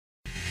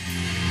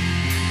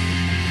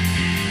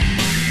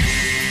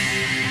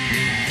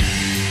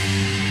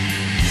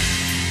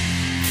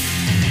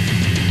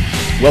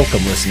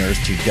Welcome, listeners,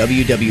 to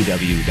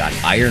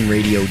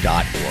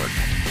www.ironradio.org,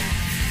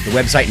 the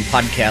website and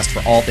podcast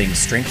for all things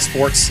strength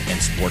sports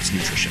and sports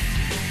nutrition.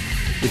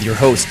 With your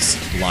hosts,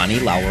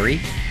 Lonnie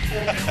Lowry.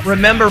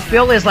 Remember,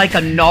 Phil is like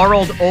a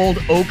gnarled old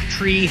oak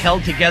tree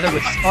held together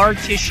with scar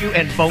tissue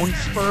and bone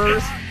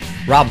spurs.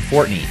 Rob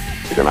Fortney.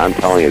 And I'm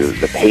telling you,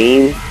 the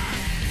pain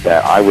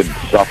that I would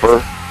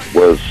suffer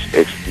was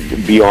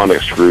beyond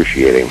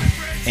excruciating.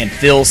 And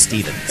Phil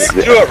Stevens.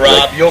 Do it,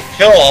 Rob. You'll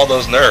kill all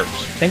those nerves.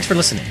 Thanks for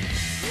listening.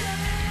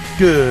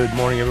 Good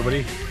morning,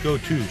 everybody. Go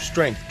to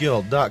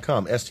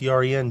strengthguild.com,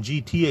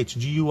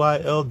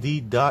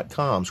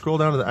 strengthguild.com. Scroll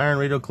down to the Iron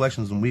Radio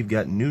collections, and we've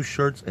got new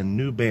shirts and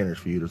new banners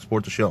for you to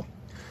support the show.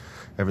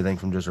 Everything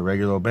from just a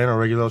regular banner,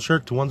 regular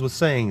shirt, to ones with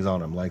sayings on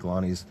them, like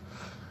Lonnie's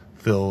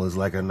Phil is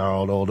like a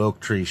gnarled old oak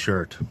tree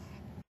shirt.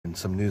 And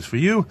some news for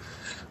you,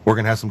 we're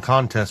going to have some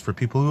contests for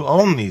people who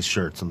own these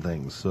shirts and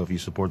things. So if you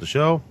support the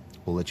show,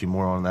 we'll let you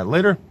more on that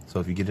later.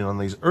 So if you get in on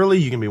these early,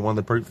 you can be one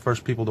of the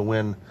first people to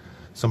win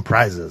some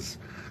prizes.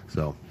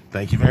 So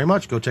thank you very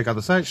much. Go check out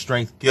the site,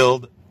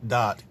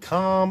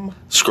 strengthguild.com.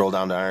 Scroll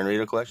down to Iron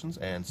Radio Collections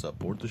and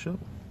support the show.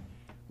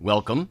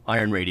 Welcome,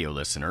 Iron Radio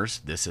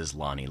listeners. This is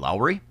Lonnie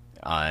Lowry.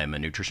 I'm a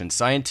nutrition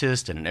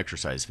scientist and an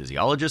exercise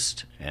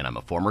physiologist, and I'm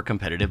a former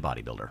competitive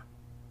bodybuilder.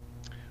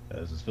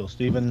 This is Phil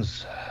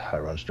Stevens. I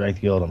run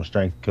Strength Guild. I'm a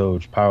strength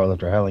coach,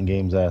 powerlifter, Highland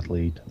Games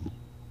athlete.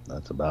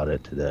 That's about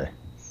it today.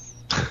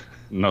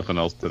 Nothing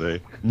else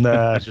today?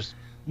 Nah, it's just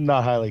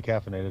not highly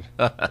caffeinated.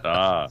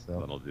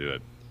 That'll do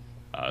it.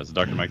 This is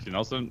Dr. Mike T.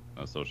 Nelson,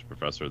 Associate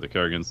Professor at the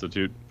Carrick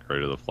Institute,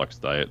 creator of the Flex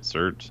Diet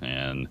Cert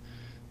and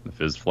the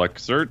Phys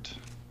Flex Cert, a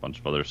bunch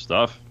of other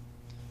stuff.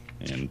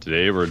 And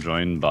today we're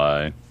joined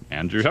by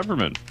Andrew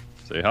Heffernan.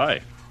 Say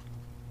hi.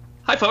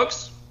 Hi,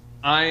 folks.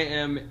 I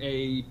am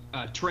a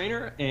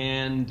trainer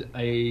and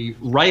a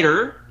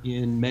writer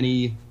in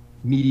many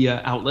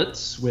media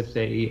outlets with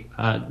a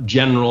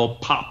general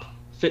pop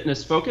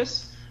fitness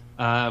focus.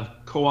 I've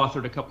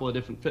co-authored a couple of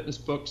different fitness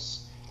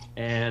books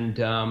and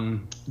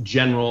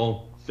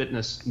general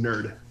fitness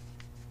nerd.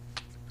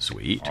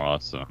 Sweet.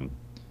 Awesome.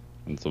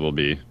 And so we'll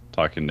be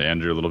talking to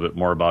Andrew a little bit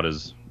more about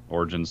his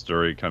origin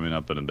story coming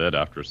up in a bit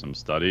after some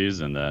studies.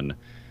 And then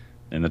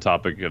in the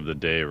topic of the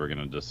day, we're going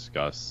to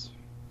discuss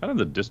kind of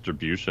the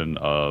distribution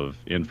of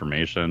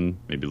information,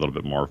 maybe a little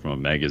bit more from a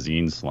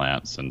magazine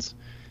slant, since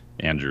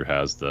Andrew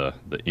has the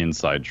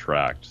inside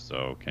track.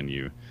 So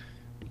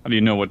how do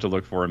you know what to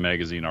look for in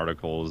magazine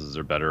articles? Is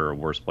there better or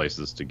worse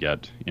places to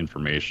get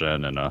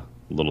information, and a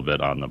little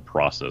bit on the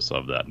process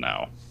of that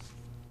now?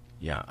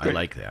 Yeah, I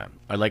like that.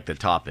 I like the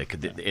topic.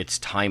 It's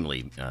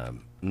timely.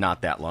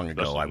 Not that long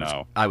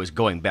ago, I was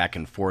going back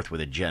and forth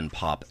with a Gen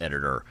Pop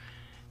editor,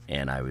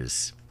 and I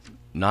was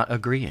not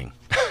agreeing.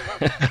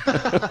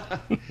 That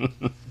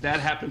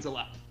happens a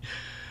lot.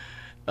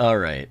 All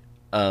right.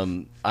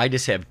 I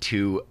just have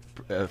two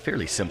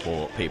fairly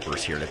simple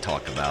papers here to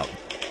talk about.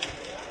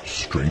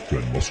 Strength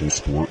and muscle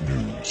sport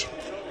news.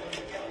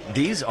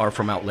 These are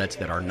from outlets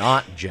that are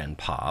not Gen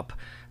Pop.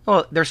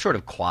 Well, they're sort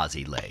of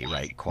quasi-lay,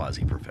 right?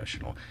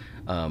 Quasi-professional.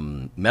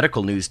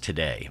 Medical News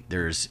Today.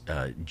 There's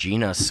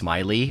Gianna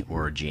Smiley.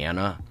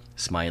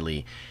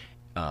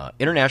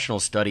 International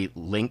study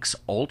links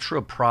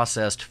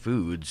ultra-processed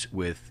foods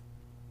with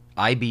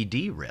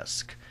IBD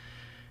risk.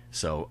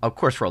 So, of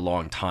course, for a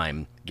long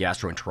time,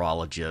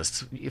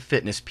 gastroenterologists,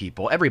 fitness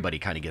people, everybody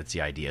kind of gets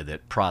the idea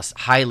that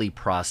highly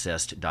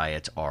processed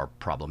diets are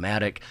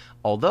problematic.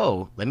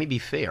 Although, let me be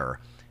fair,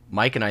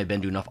 Mike and I have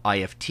been to enough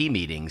IFT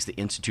meetings, the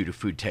Institute of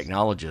Food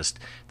Technologists,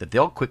 that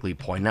they'll quickly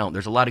point out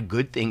there's a lot of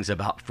good things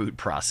about food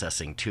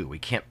processing, too. We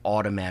can't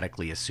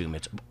automatically assume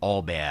it's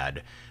all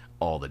bad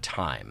all the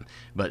time.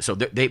 But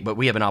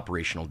we have an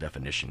operational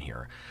definition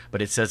here.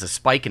 But it says a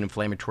spike in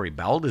inflammatory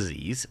bowel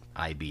disease,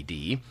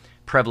 IBD,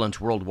 prevalence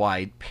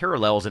worldwide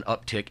parallels an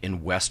uptick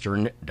in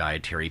Western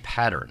dietary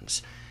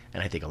patterns.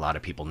 And I think a lot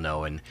of people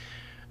know in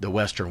the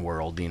Western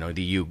world, the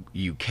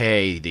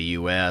UK, the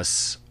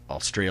US,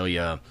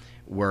 Australia,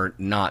 we're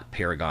not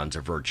paragons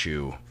of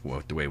virtue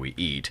with the way we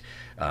eat,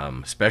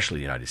 especially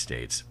the United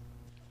States.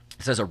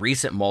 It says a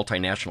recent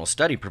multinational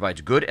study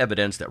provides good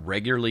evidence that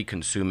regularly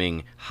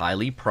consuming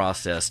highly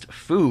processed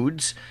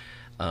foods,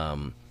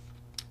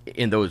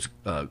 in those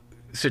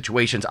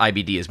situations,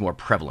 IBD is more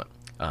prevalent,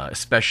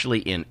 especially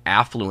in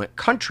affluent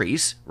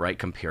countries, right,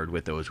 compared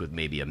with those with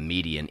maybe a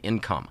median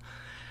income.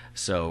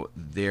 So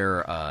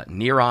Neeraj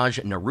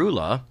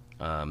Narula,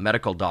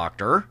 medical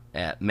doctor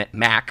at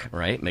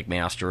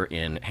McMaster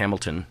in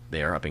Hamilton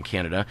there up in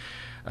Canada,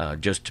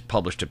 just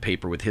published a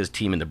paper with his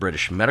team in the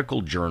British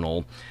Medical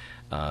Journal.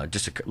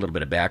 Just a little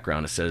bit of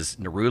background. It says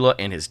Narula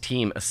and his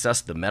team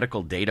assessed the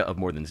medical data of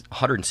more than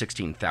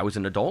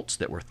 116,000 adults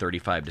that were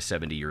 35 to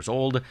 70 years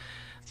old.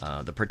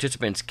 The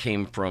participants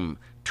came from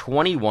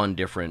 21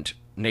 different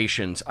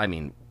nations,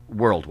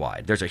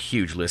 worldwide. There's a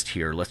huge list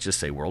here. Let's just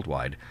say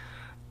worldwide.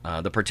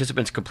 The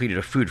participants completed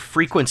a food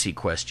frequency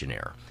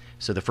questionnaire.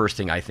 So the first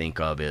thing I think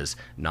of is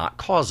not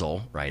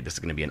causal, right? This is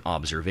going to be an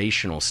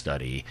observational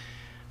study.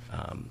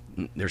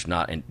 There's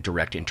not a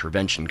direct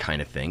intervention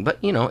kind of thing, but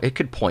it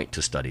could point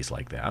to studies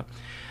like that.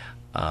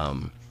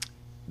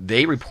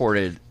 They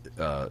reported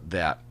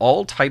that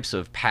all types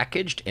of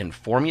packaged and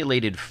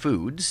formulated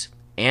foods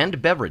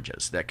and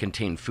beverages that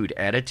contain food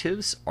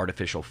additives,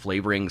 artificial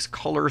flavorings,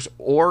 colors,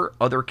 or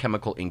other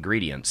chemical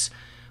ingredients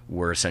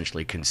were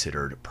essentially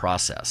considered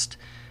processed.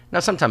 Now,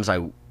 sometimes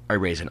I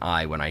raise an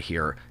eye when I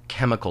hear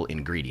chemical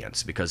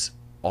ingredients, because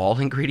all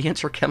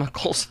ingredients are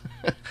chemicals.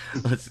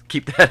 Let's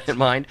keep that in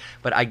mind.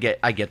 But I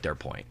get their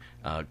point.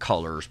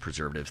 Colors,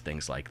 preservatives,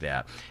 things like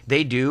that.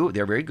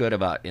 They're very good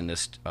about, in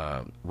this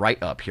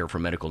write-up here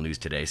from Medical News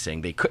Today,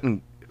 saying they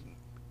couldn't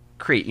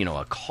create,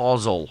 a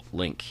causal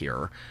link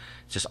here.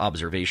 It's just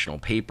observational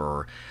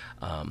paper.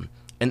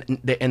 And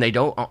they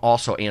don't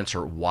also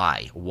answer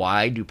why.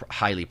 Why do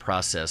highly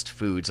processed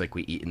foods like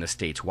we eat in the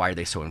States, why are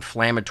they so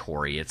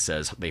inflammatory? It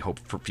says they hope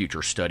for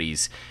future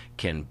studies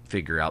can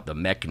figure out the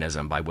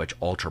mechanism by which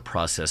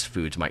ultra-processed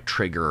foods might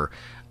trigger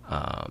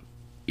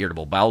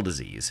irritable bowel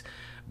disease.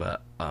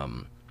 But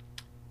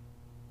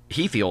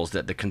he feels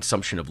that the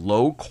consumption of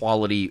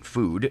low-quality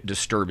food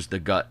disturbs the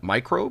gut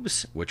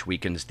microbes, which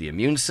weakens the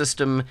immune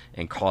system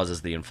and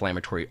causes the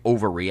inflammatory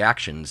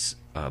overreactions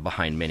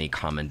behind many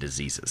common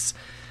diseases.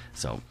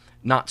 So,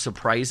 not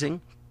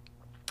surprising,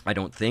 I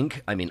don't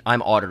think. I mean,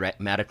 I'm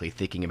automatically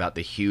thinking about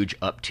the huge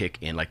uptick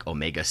in like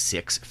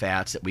omega-6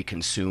 fats that we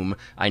consume.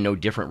 I know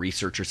different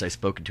researchers I've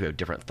spoken to have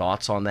different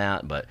thoughts on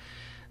that, but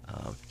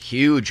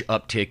huge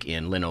uptick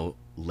in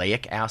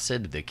linoleic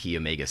acid, the key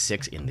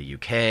omega-6 in the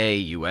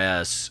UK,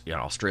 US,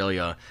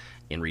 Australia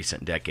in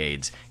recent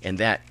decades. And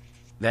that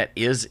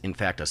is, in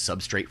fact, a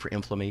substrate for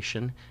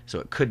inflammation. So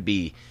it could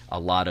be a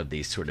lot of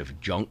these sort of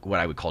junk,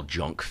 what I would call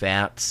junk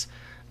fats,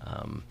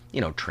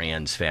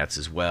 trans fats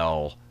as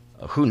well.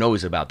 Who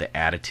knows about the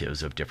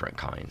additives of different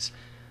kinds?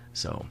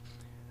 So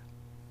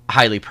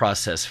highly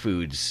processed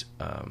foods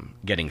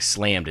getting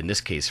slammed, in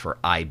this case, for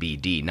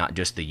IBD, not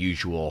just the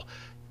usual,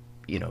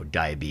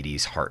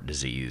 diabetes, heart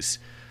disease,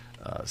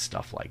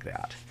 stuff like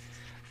that.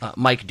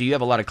 Mike, do you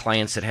have a lot of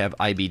clients that have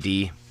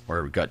IBD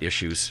or gut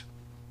issues?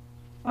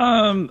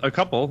 A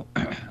couple.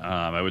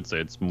 I would say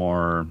it's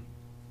more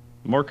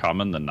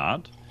common than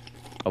not.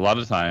 A lot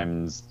of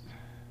times,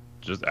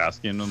 just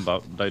asking them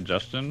about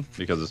digestion,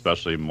 because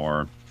especially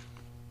more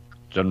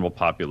general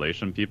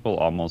population people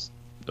almost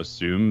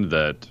assume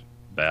that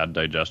bad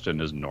digestion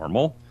is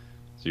normal.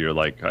 So you're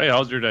like, hey,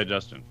 how's your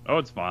digestion? Oh,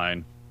 it's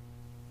fine.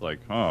 Like,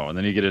 oh, and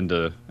then you get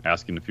into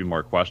asking a few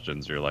more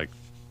questions. You're like,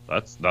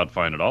 that's not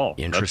fine at all.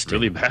 Interesting. That's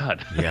really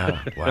bad.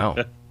 Yeah. Wow.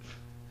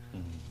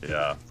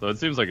 Yeah. So it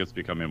seems like it's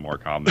becoming more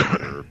common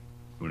for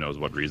who knows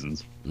what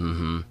reasons.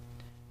 Mm-hmm.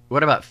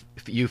 What about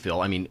you,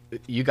 Phil? I mean,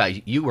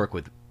 you work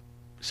with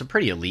some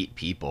pretty elite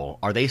people.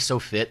 Are they so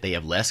fit they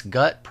have less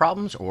gut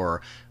problems?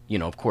 Or,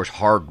 of course,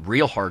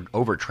 real hard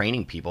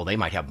overtraining people, they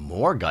might have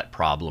more gut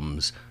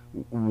problems.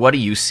 What do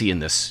you see in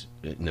this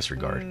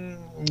regard?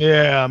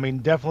 Yeah, I mean,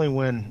 definitely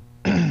when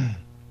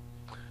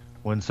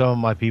some of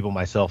my people,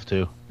 myself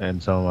too,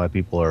 and some of my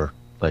people are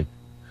like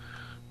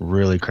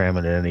really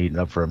cramming in and eating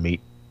up for a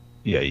meat,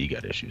 yeah, you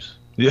got issues.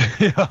 Yeah,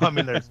 I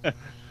mean,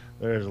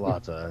 there's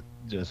lots of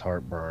just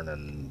heartburn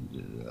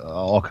and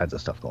all kinds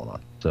of stuff going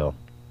on. So,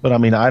 but I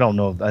mean, I don't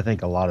know. I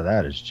think a lot of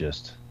that is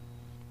just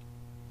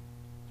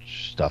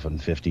stuffing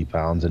 50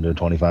 pounds into a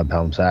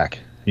 25-pound sack.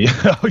 You're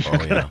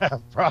gonna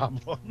have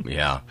problems.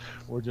 Yeah,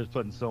 we're just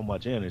putting so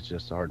much in; it's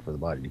just hard for the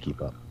body to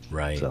keep up.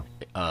 Right. So.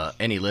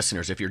 Any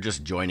listeners, if you're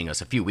just joining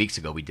us, a few weeks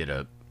ago we did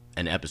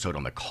an episode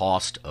on the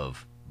cost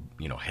of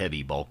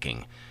heavy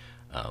bulking,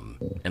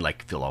 and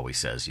like Phil always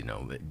says,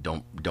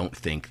 don't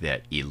think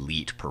that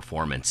elite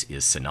performance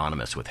is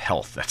synonymous with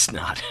health. That's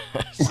not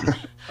not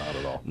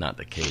at all. Not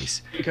the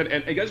case.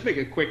 And I guys make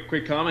a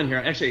quick comment here.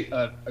 Actually,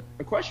 a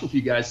question for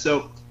you guys.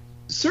 So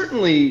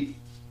certainly,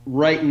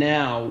 right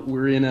now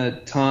we're in a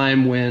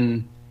time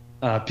when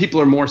people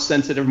are more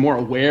sensitive, more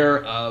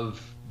aware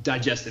of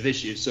digestive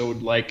issues. So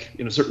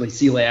certainly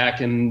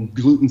celiac and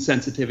gluten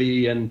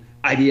sensitivity and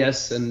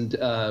IBS and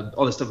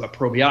all this stuff about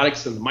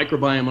probiotics and the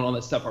microbiome and all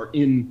that stuff are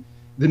in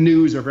the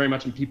news, are very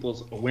much in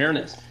people's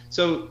awareness.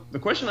 So the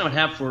question I would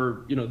have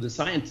for the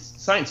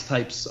science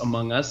types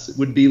among us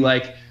would be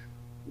like,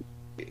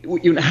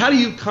 how do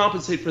you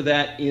compensate for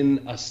that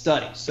in a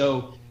study?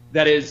 So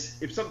that is,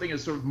 if something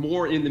is sort of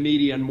more in the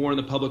media and more in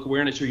the public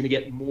awareness, you're going to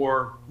get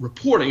more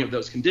reporting of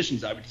those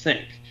conditions, I would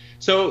think.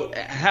 So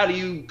how do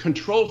you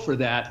control for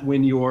that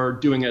when you're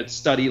doing a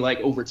study like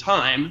over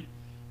time,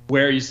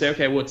 where you say,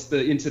 okay, what's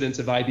the incidence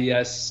of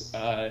IBS,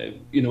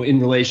 in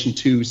relation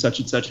to such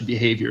and such a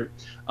behavior?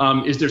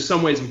 Is there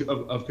some ways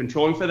of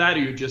controlling for that, or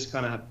you just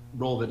kind of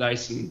roll the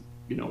dice and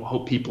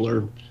hope people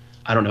are,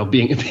 I don't know,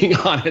 being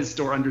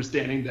honest or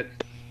understanding that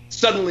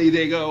suddenly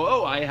they go,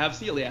 oh, I have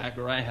celiac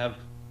or I have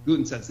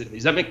gluten sensitivity.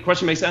 Does that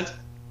question make sense?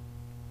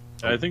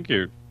 I think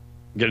you're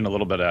getting a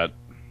little bit at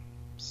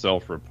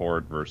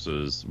self-report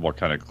versus what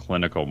kind of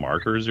clinical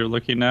markers you're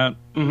looking at.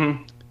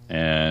 Mm-hmm.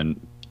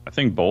 And I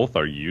think both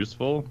are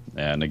useful.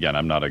 And again,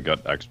 I'm not a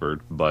gut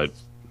expert, but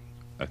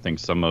I think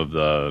some of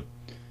the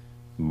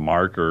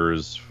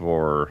markers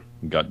for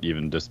gut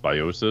even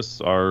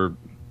dysbiosis are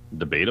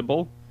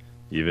debatable.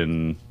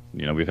 Even,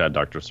 we've had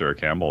Dr. Sarah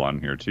Campbell on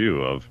here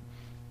too, of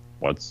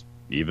what's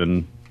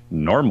even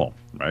normal,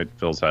 right?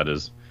 Phil's had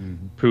his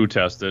poo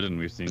tested, and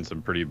we've seen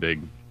some pretty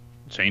big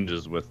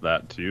changes with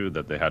that too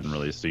that they hadn't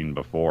really seen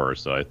before.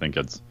 So I think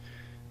it's,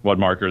 what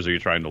markers are you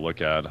trying to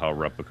look at? How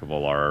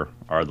replicable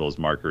are those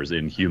markers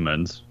in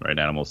humans, right?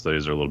 Animal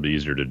studies are a little bit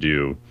easier to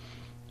do.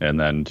 And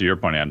then to your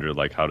point, Andrew,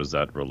 like, how does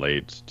that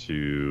relate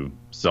to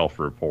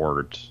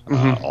self-report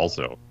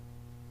also?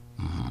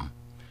 Mm-hmm.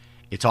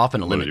 It's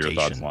often a limitation. What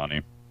are your thoughts,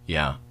 Lonnie?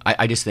 Yeah.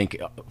 I just think,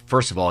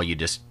 first of all,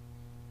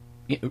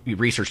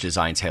 research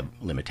designs have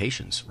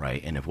limitations,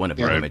 right? And if one of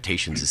your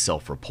limitations is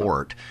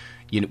self-report,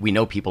 we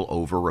know people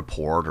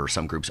over-report, or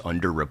some groups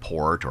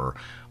under-report, or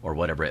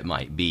whatever it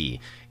might be.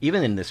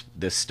 Even in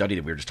this study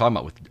that we were just talking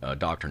about with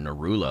Dr.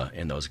 Narula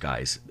and those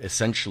guys,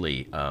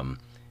 essentially,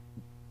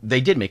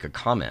 they did make a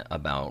comment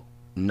about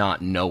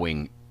not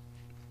knowing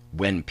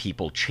when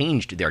people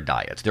changed their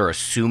diets. They're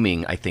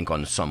assuming, I think,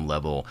 on some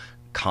level,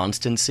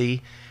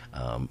 constancy.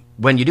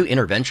 When you do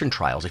intervention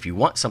trials, if you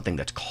want something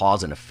that's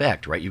cause and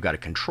effect, right, you've got a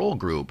control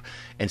group.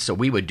 And so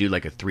we would do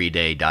like a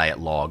 3-day diet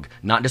log,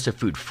 not just a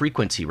food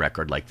frequency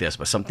record like this,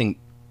 but something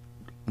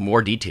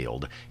more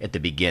detailed at the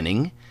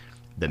beginning,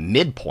 the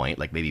midpoint,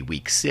 like maybe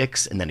week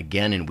 6, and then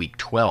again in week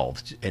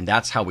 12. And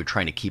that's how we're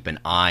trying to keep an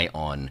eye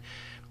on,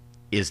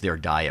 is their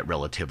diet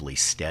relatively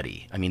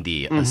steady? I mean,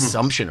 the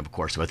assumption, of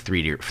course, of a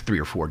 3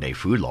 or 4 day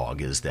food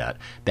log is that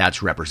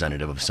that's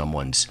representative of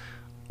someone's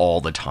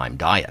all the time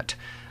diet.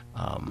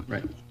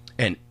 Right.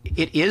 And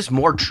it is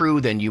more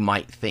true than you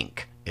might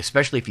think,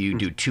 especially if you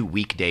do 2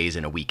 weekdays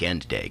and a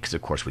weekend day, because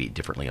of course we eat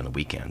differently on the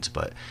weekends.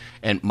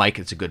 And Mike,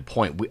 it's a good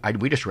point.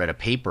 We just read a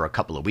paper a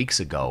couple of weeks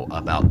ago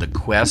about the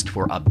quest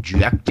for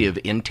objective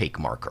intake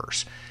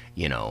markers,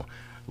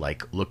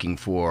 like looking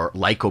for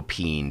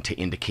lycopene to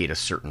indicate a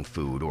certain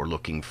food, or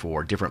looking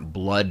for different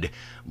blood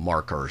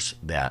markers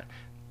that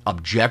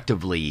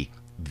objectively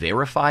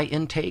verify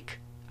intake.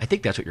 I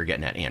think that's what you're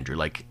getting at, Andrew.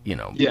 Like,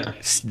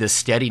 the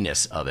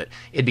steadiness of it.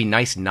 It'd be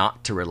nice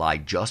not to rely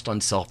just on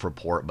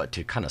self-report, but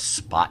to kind of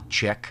spot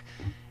check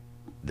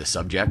the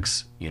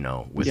subjects,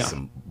 with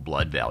some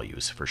blood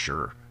values for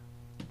sure.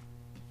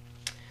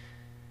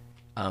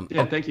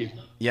 Thank you.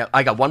 Yeah,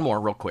 I got one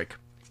more real quick.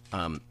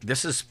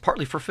 This is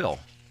partly for Phil.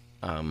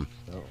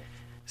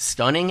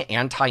 Stunning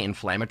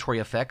anti-inflammatory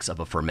effects of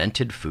a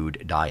fermented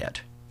food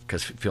diet.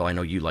 Because, Phil, I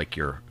know you like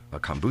your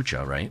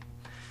kombucha, right?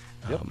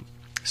 Yep.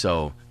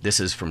 So this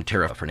is from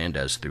Tara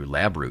Fernandez through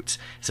LabRoots.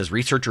 It says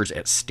researchers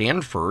at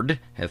Stanford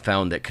have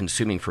found that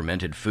consuming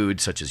fermented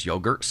foods such as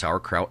yogurt,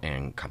 sauerkraut,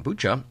 and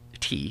kombucha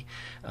tea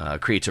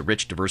creates a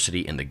rich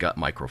diversity in the gut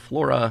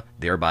microflora,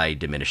 thereby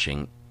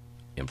diminishing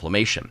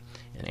inflammation.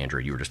 And Andrew,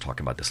 you were just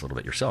talking about this a little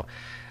bit yourself.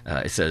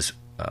 It says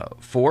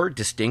 4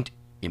 distinct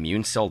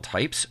immune cell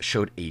types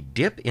showed a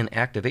dip in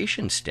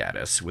activation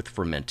status with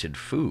fermented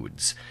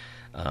foods.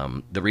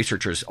 The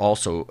researchers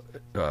also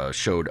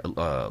showed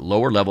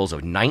lower levels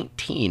of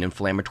 19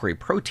 inflammatory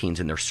proteins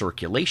in their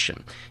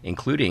circulation,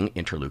 including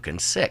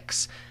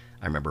interleukin-6.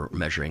 I remember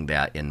measuring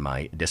that in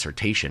my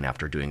dissertation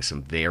after doing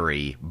some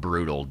very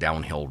brutal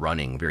downhill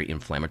running, very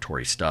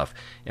inflammatory stuff,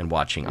 and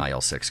watching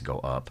IL-6 go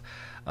up.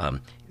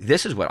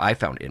 This is what I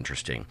found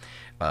interesting.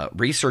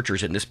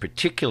 Researchers in this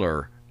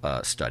particular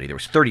study, there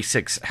was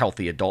 36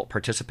 healthy adult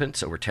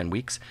participants over 10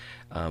 weeks.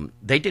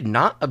 They did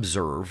not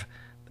observe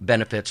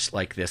benefits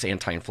like this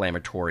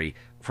anti-inflammatory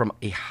from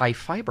a high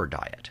fiber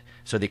diet.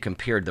 So they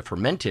compared the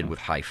fermented with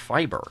high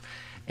fiber.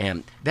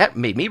 And that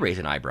made me raise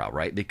an eyebrow,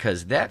 right?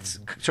 Because that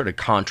sort of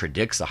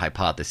contradicts the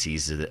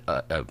hypotheses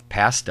of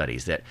past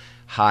studies that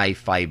high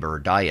fiber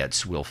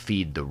diets will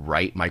feed the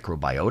right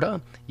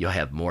microbiota. You'll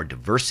have more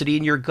diversity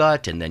in your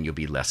gut, and then you'll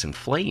be less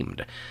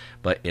inflamed.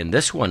 But in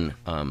this one,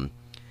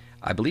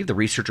 I believe the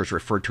researchers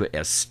referred to it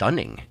as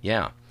stunning.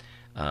 Yeah.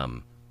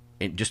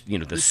 And just,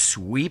 the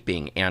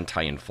sweeping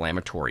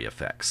anti-inflammatory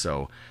effects.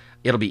 So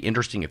it'll be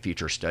interesting if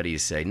future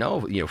studies say,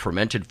 no,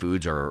 fermented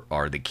foods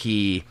are the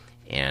key,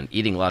 and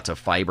eating lots of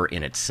fiber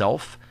in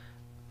itself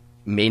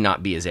may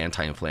not be as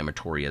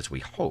anti-inflammatory as we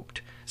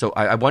hoped. So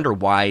I wonder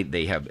why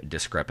they have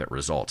discrepant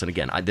results. And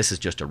again, this is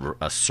just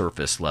a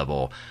surface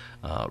level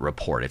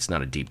report. It's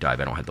not a deep dive.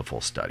 I don't have the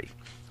full study.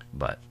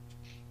 But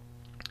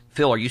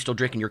Phil, are you still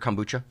drinking your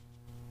kombucha?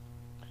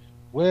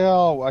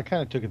 Well, I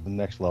kind of took it to the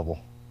next level.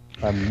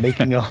 I'm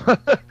making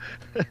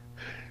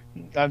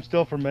I'm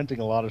still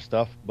fermenting a lot of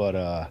stuff, but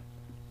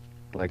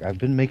I've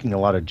been making a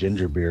lot of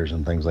ginger beers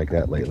and things like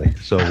that lately.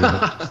 So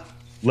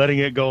letting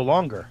it go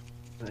longer.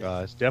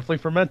 It's definitely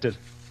fermented,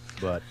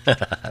 but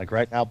like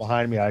right now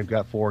behind me, I've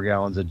got 4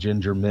 gallons of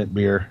ginger mint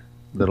beer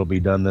that'll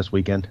be done this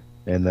weekend,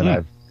 and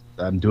then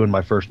I'm doing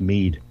my first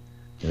mead,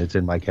 and it's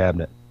in my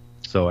cabinet.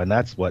 So, and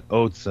that's what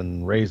oats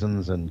and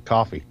raisins and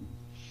coffee.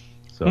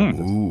 So,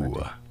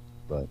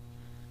 but.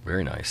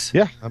 Very nice.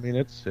 Yeah, I mean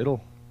it's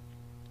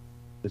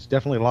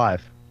definitely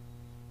live.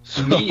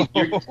 So, Mead,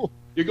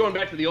 you're going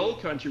back to the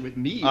old country with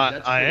mead.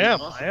 I am.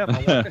 I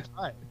want to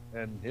try it.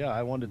 And yeah,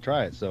 I wanted to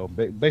try it. So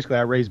basically,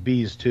 I raised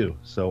bees too.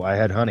 So I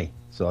had honey.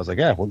 So I was like,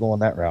 yeah, we're going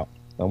that route.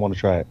 I want to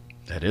try it.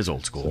 That is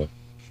old school. So,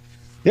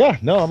 yeah,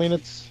 no, I mean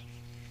it's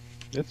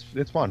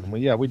fun.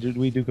 We do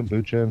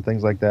kombucha and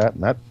things like that,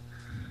 and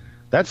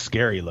that's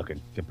scary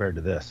looking compared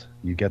to this.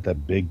 You get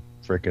that big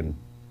freaking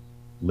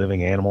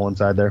living animal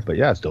inside there, but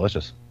yeah, it's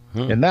delicious.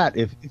 And that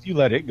if you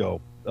let it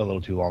go a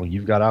little too long,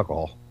 you've got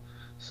alcohol.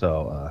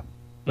 So,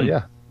 but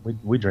yeah,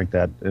 we drink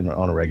that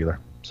on a regular.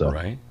 So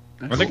right.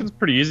 I think it's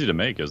pretty easy to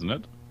make, isn't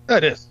it?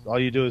 It is. All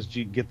you do is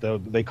you get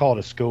they call it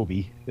a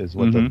SCOBY, is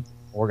what the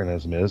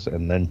organism is,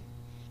 and then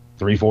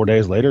 3-4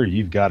 days later,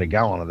 you've got a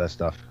gallon of that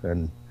stuff.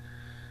 And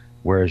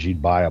whereas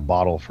you'd buy a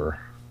bottle for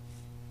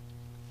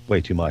way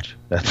too much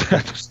at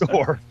the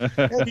store,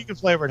 and you can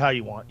flavor it how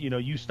you want.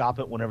 You stop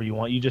it whenever you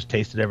want. You just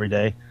taste it every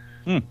day,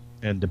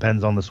 and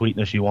depends on the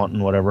sweetness you want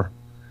and whatever.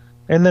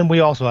 And then we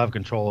also have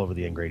control over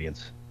the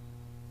ingredients.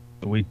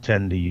 We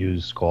tend to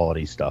use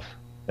quality stuff,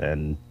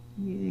 and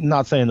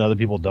not saying that other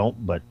people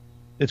don't, but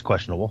it's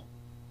questionable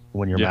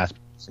when you're mass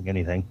producing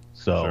anything.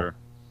 So,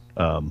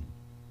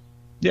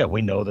 yeah,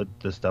 we know that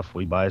the stuff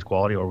we buy is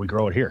quality, or we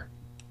grow it here.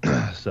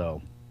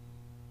 So,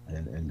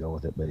 and go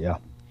with it. But yeah.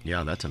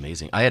 Yeah, that's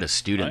amazing. I had a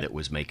student that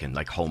was making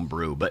like home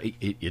brew, but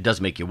it does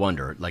make you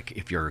wonder, like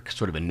if you're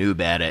sort of a noob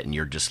at it and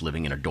you're just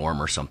living in a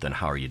dorm or something,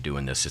 how are you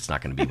doing this? It's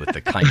not going to be with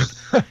the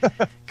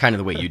kind of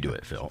the way you do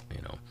it, Phil.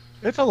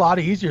 It's a lot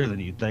easier than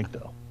you'd think,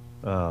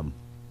 though.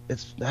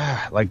 It's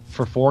like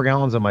for 4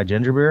 gallons of my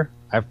ginger beer,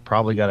 I've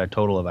probably got a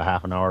total of a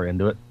half an hour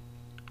into it.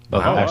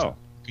 Wow.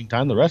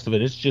 Time. The rest of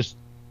it is just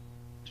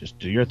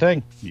do your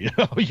thing. You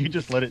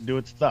just let it do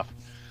its stuff.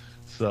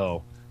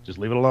 So just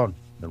leave it alone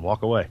and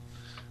walk away.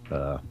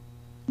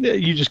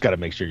 You just got to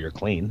make sure you're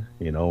clean.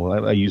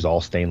 I use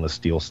all stainless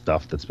steel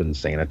stuff that's been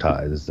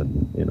sanitized,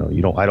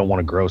 and I don't want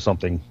to grow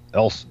something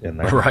else in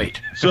there.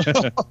 Right. So,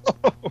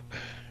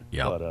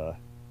 yeah. But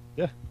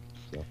yeah.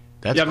 So.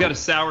 I've got a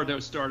sourdough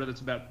starter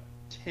that's about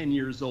 10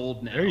 years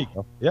old now. There you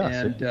go. Yeah.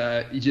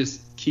 And you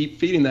just keep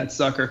feeding that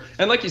sucker.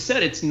 And like you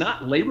said, it's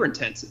not labor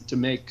intensive to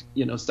make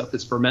stuff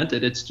that's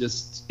fermented. It's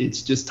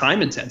just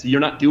time intensive.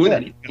 You're not doing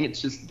anything.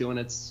 It's just working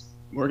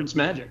its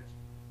magic.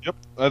 Yep,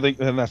 I think,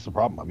 and that's the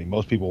problem. I mean,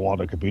 most people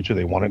want a kombucha;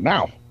 they want it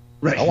now.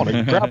 Right. I want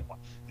to grab one.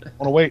 I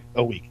want to wait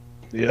a week.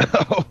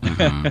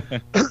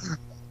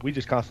 We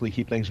just constantly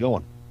keep things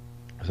going,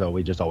 so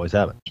we just always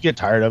have it. You get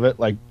tired of it,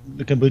 like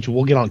the kombucha.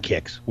 We'll get on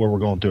kicks where we're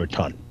going through a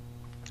ton,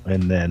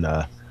 and then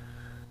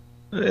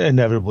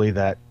inevitably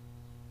that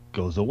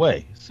goes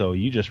away. So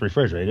you just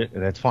refrigerate it,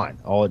 and that's fine.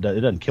 All it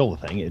doesn't kill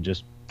the thing; it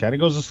just kind of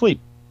goes to sleep.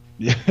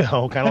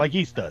 Kind of like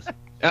yeast does.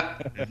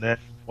 And then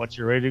once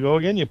you're ready to go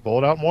again, you pull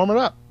it out and warm it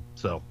up.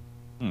 So,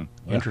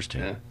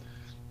 interesting. Yeah.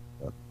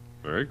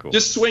 Very cool.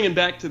 Just swinging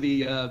back to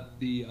the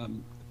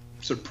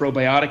sort of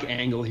probiotic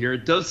angle here,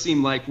 it does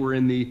seem like we're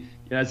in the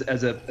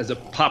as a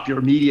popular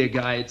media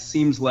guy, it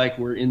seems like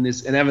we're in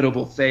this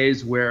inevitable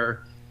phase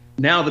where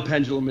now the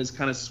pendulum is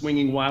kind of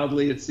swinging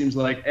wildly. It seems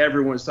like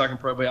everyone was talking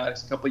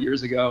probiotics a couple of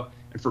years ago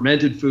and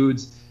fermented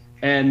foods,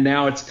 and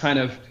now it's kind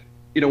of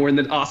we're in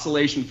the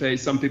oscillation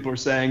phase. Some people are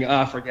saying,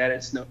 forget it,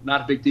 it's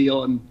not a big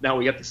deal, and now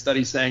we get the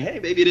study saying, hey,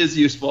 maybe it is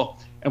useful.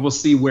 And we'll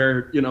see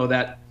where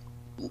that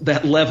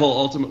level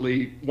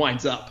ultimately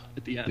winds up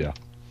at the end. Yeah.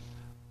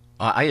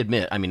 I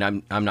admit, I mean,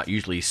 I'm not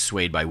usually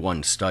swayed by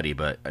one study,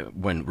 but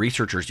when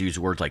researchers use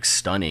words like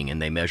stunning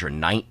and they measure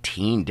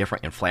 19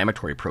 different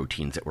inflammatory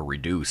proteins that were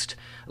reduced,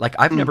 like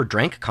I've never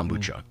drank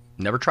kombucha,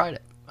 never tried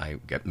it.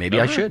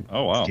 Maybe I should.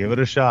 Oh wow, give it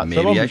a shot.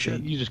 Maybe I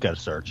should. You just got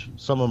to search.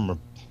 Some of them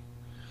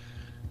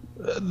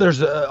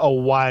there's a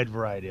wide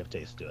variety of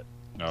taste to it.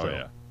 Oh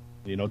so,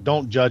 yeah.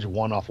 Don't judge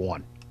one off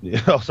one.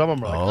 Some of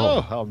them are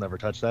like, I'll never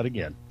touch that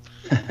again.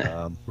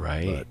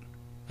 Right.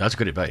 That's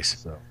good advice.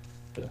 So,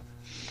 yeah.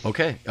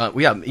 Okay.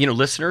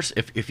 Listeners,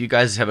 if you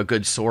guys have a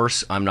good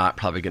source, I'm not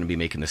probably going to be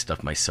making this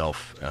stuff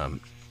myself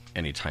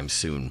anytime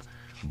soon.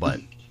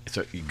 But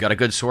if you've got a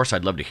good source,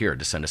 I'd love to hear it.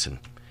 Just send us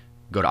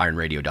go to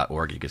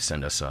ironradio.org. You could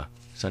send us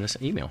an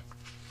email.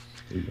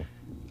 There you go.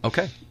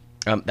 Okay.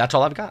 That's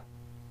all I've got.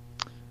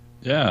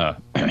 Yeah.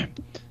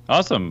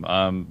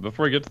 Awesome.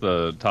 Before we get to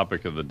the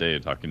topic of the day,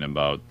 talking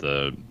about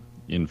the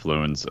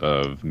influence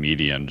of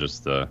media and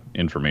just the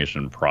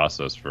information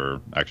process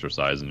for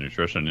exercise and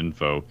nutrition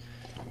info,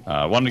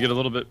 I wanted to get a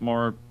little bit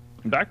more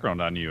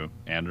background on you,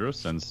 Andrew,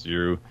 since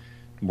you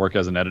work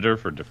as an editor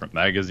for different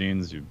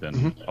magazines. You've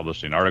been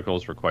publishing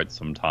articles for quite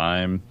some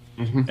time,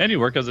 and you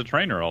work as a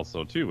trainer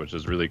also, too, which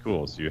is really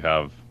cool. So you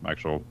have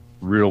actual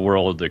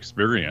real-world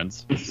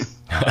experience.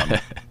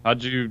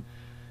 How'd you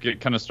get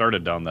kind of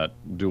started down that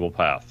dual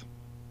path?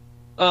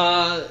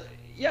 Well,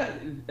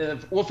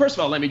 first of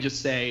all, let me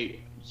just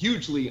say,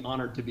 hugely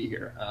honored to be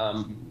here.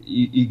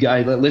 You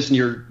guys listen to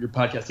your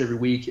podcast every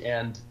week,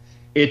 and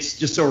it's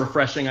just so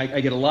refreshing.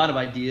 I get a lot of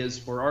ideas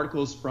for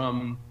articles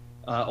from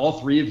all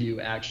three of you,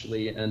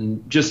 actually,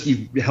 and just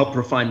you help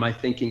refine my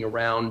thinking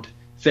around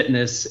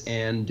fitness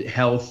and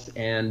health,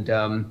 and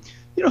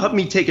help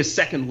me take a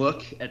second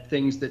look at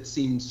things that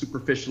seem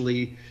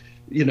superficially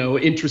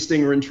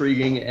interesting or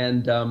intriguing.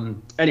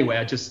 And anyway,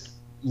 I just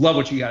love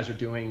what you guys are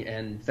doing,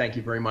 and thank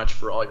you very much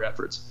for all your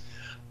efforts.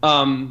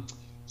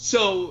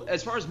 So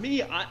as far as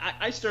me,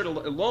 I started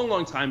a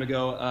long time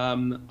ago.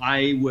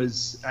 I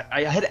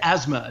had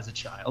asthma as a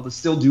child. I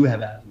still do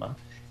have asthma.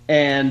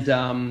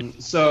 And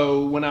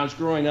so when I was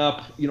growing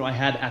up, I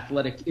had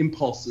athletic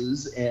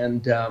impulses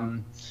and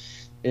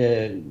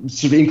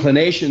sort of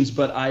inclinations,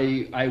 but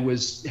I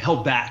was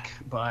held back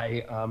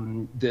by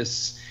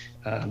this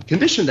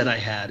condition that I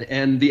had.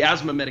 And the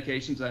asthma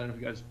medications, I don't know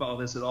if you guys follow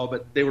this at all,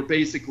 but they were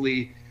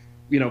basically,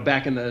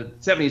 back in the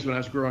 70s when I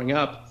was growing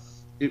up,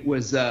 it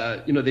was,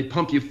 they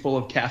pump you full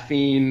of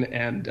caffeine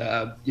and,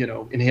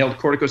 inhaled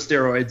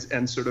corticosteroids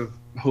and sort of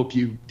hope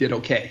you did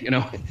okay,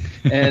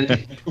 and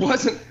it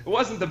wasn't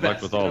the best.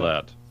 Luck with all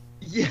that.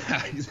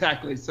 Yeah,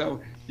 exactly.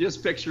 So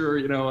just picture,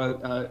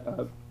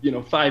 a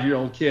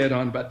 5-year-old kid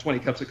on about 20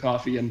 cups of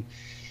coffee, and,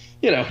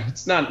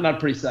 it's not a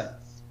pretty sight.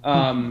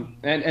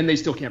 And they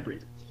still can't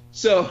breathe.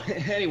 So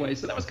anyway,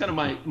 so that was kind of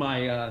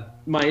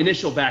my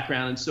initial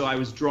background. And so I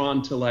was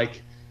drawn to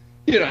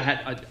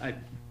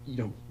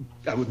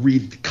I would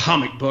read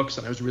comic books,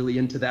 and I was really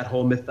into that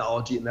whole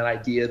mythology and that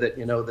idea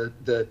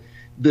that,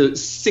 the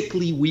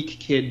sickly, weak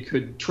kid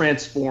could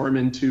transform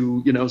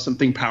into,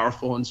 something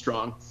powerful and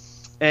strong.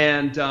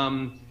 And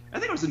I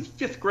think it was in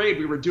 5th grade,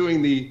 we were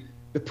doing the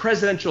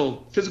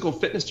Presidential Physical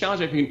Fitness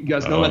Challenge. I think you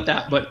guys know about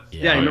that, but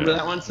yeah, you remember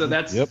that one? So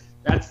that's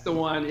the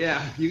one.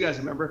 Yeah, you guys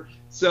remember.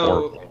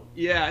 So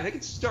yeah, I think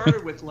it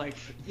started with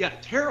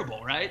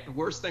terrible, right? The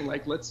worst thing,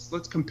 let's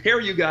compare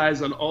you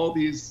guys on all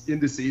these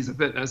indices of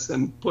fitness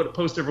and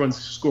post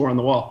everyone's score on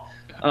the wall.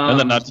 And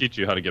then not teach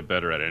you how to get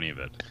better at any of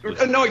it.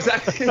 No,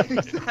 exactly.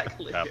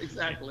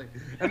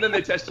 And then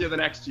they test you the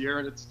next year,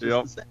 and it's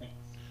just the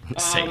same.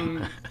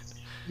 Same.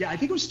 Yeah, I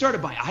think it was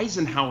started by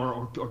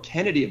Eisenhower or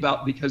Kennedy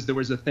because there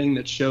was a thing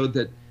that showed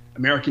that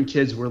American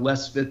kids were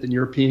less fit than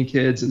European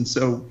kids, and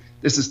so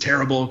this is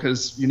terrible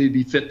because you need to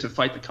be fit to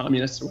fight the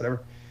communists or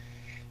whatever.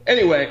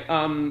 Anyway,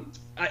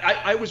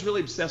 I was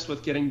really obsessed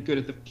with getting good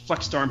at the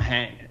flexed arm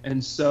hang,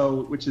 and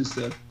so which is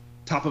the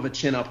top of a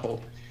chin-up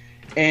hold.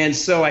 And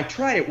so I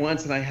tried it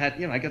once, and I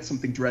had, I got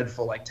something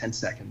dreadful like 10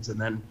 seconds, and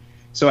then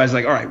so I was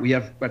like, all right, we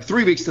have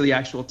 3 weeks to the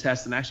actual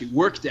test, and I actually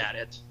worked at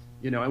it.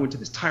 I went to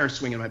this tire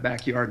swing in my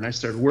backyard, and I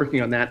started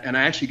working on that, and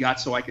I actually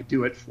got so I could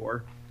do it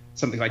for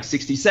something like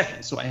 60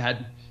 seconds. So I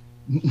had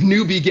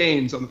newbie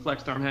gains on the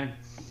flexed arm hang.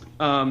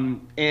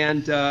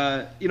 And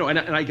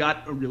I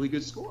got a really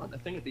good score on the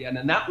thing at the end.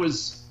 And that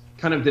was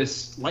kind of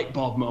this light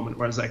bulb moment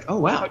where I was like, oh,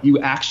 wow, you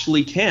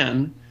actually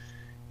can,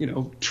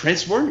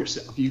 transform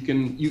yourself. You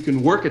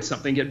can work at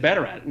something, get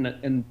better at it.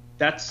 And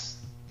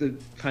that's the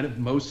kind of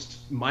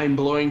most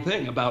mind-blowing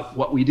thing about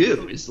what we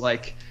do is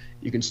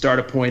you can start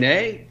at point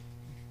A,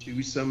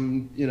 do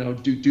some,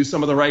 do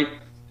some of the right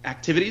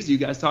activities you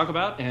guys talk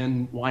about,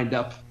 and wind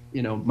up,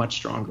 much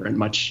stronger and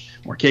much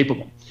more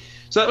capable.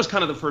 So that was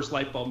kind of the first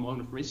light bulb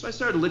moment for me. So I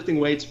started lifting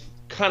weights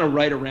kind of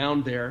right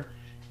around there,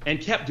 and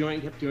kept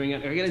doing it.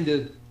 I got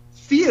into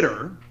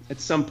theater at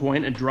some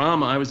point and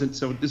drama.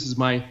 So this is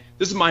my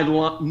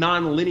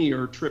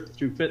non-linear trip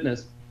through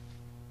fitness,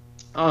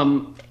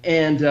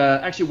 and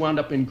actually wound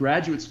up in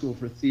graduate school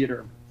for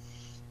theater.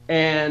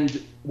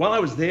 And while I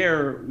was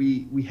there,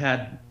 we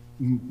had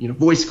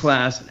voice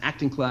class and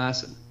acting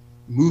class and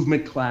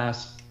movement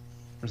class.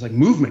 I was like,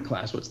 movement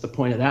class? What's the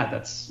point of that?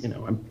 That's,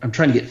 I'm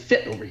trying to get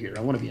fit over here.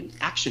 I want to be an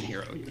action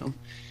hero,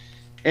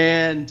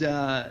 And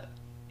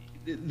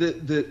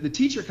the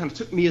teacher kind of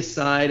took me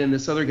aside and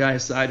this other guy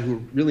aside who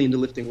were really into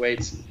lifting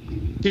weights.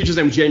 The teacher's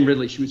name was Jane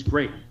Ridley. She was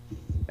great.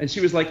 And she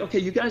was like, okay,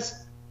 you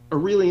guys are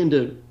really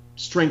into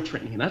strength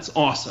training, and that's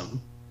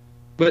awesome.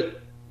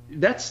 But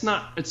that's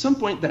not, at some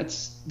point,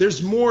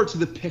 there's more to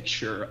the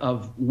picture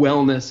of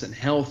wellness and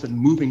health and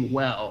moving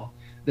well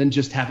than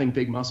just having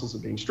big muscles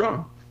and being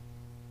strong.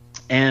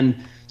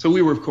 And so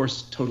we were, of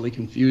course, totally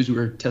confused. We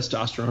were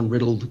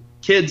testosterone-riddled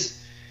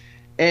kids.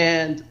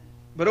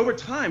 But over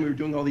time, we were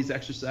doing all these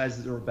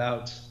exercises that were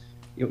about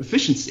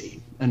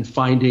efficiency and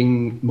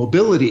finding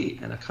mobility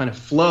and a kind of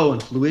flow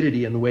and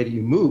fluidity in the way that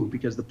you move,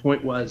 because the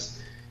point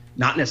was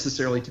not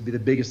necessarily to be the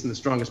biggest and the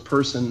strongest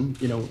person,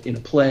 in a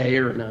play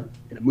or in a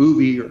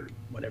movie or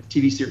whatever,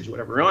 TV series or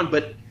whatever we're on,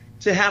 but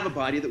to have a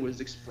body that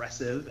was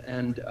expressive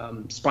and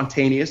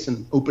spontaneous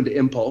and open to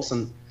impulse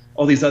and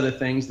all these other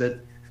things that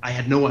I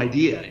had no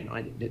idea.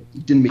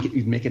 It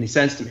didn't make any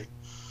sense to me.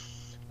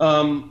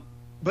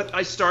 But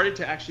I started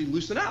to actually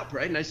loosen up,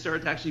 right? And I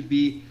started to actually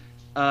be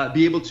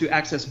able to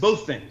access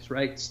both things,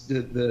 right?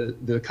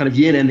 The kind of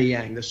yin and the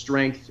yang, the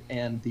strength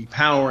and the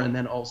power, and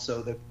then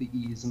also the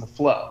ease and the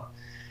flow.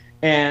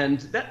 And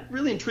that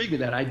really intrigued me,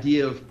 that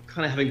idea of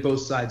kind of having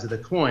both sides of the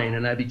coin.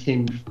 And I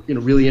became,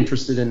 really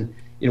interested in,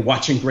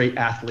 watching great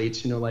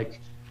athletes,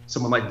 like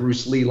someone like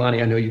Bruce Lee.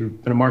 Lonnie, I know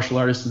you've been a martial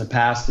artist in the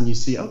past, and you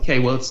see, okay,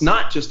 well, it's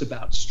not just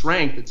about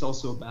strength. It's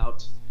also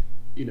about,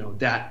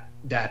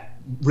 that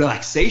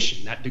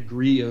relaxation, that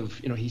degree of,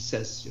 he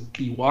says,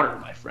 be water,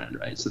 my friend,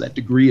 right? So that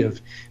degree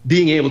of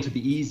being able to be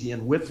easy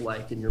and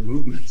whip-like in your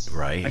movements.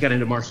 Right. I got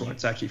into martial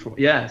arts actually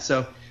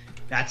so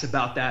that's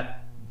about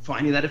that,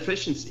 finding that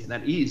efficiency and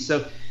that ease.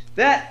 So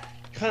that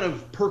kind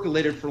of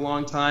percolated for a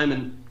long time,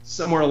 and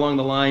somewhere along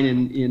the line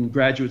in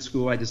graduate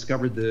school, I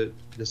discovered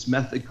this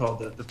method called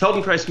the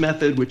Feldenkrais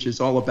method, which is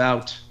all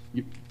about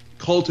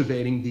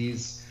cultivating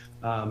these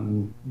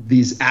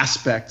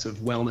aspects of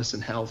wellness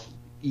and health: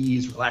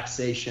 ease,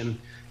 relaxation,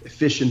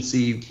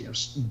 efficiency,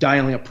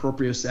 dialing up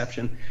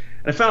proprioception.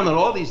 And I found that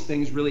all these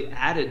things really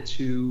added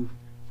to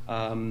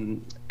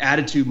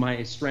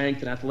my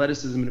strength and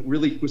athleticism, and it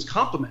really was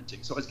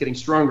complementing. So I was getting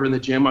stronger in the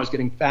gym, I was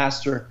getting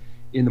faster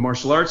in the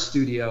martial arts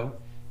studio,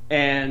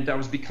 and I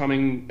was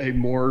becoming a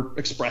more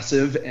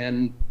expressive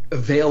and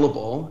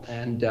available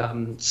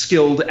and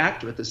skilled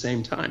actor at the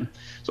same time.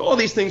 So all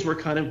these things were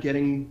kind of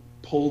getting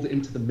pulled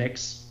into the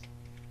mix.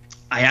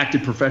 I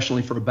acted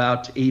professionally for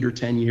about 8 or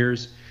 10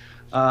 years.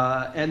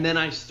 And then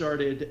I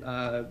started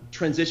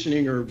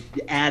transitioning or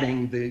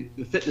adding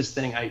the fitness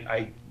thing.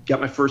 I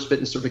got my first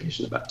fitness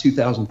certification in about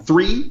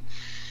 2003,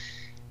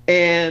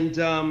 and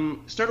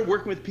started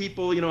working with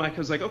people. I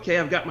was like, okay,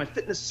 I've got my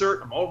fitness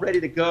cert, I'm all ready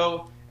to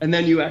go. And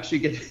then you actually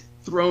get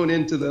thrown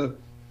into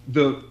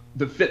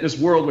the fitness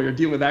world where you're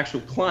dealing with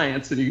actual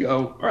clients, and you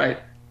go, all right,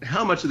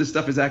 how much of this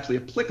stuff is actually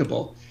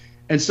applicable?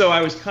 And so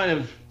I was kind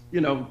of,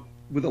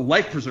 with a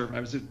life preserver, I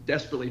was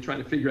desperately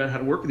trying to figure out how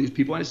to work with these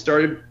people. And I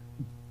started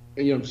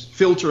just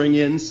filtering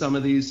in some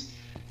of these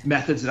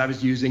methods that I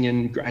was using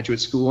in graduate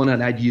school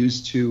and I'd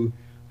used to,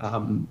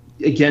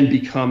 again,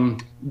 become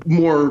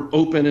more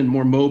open and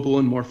more mobile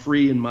and more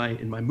free in my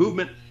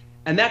movement.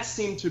 And that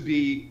seemed to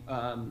be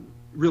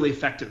really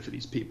effective for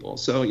these people.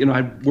 So,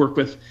 I work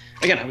with,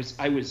 again,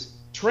 I was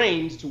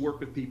trained to work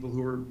with people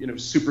who were,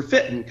 super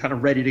fit and kind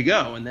of ready to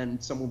go. And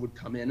then someone would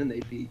come in and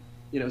they'd be,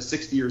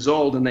 60 years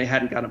old and they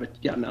hadn't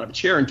gotten out of a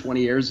chair in 20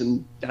 years.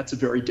 And that's a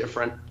very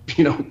different,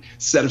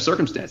 set of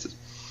circumstances.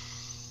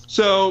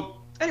 So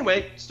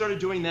anyway, started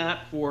doing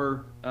that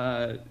for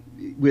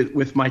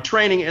with my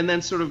training, and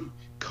then sort of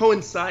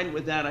coinciding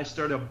with that, I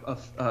started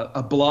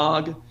a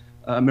blog.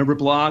 Remember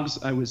blogs?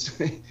 I was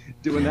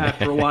doing that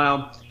for a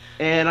while,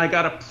 and I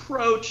got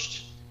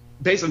approached.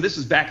 Based on this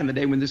is back in the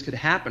day when this could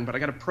happen, but I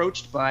got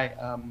approached by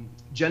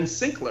Jen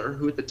Sinkler,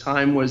 who at the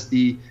time was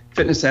the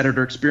fitness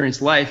editor,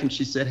 Experience Life, and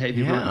she said, "Hey, have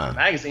you written for the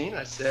magazine?"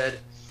 I said,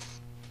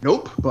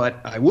 "Nope, but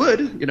I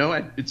would.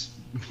 It's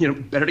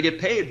better to get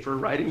paid for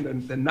writing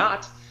than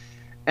not."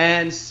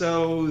 And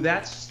so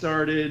that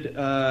started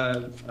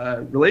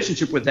a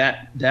relationship with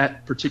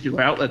that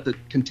particular outlet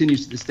that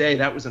continues to this day.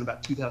 That was in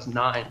about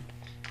 2009,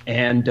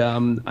 and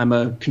I'm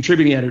a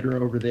contributing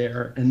editor over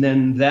there. And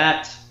then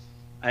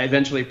I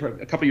eventually,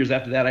 a couple years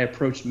after that, I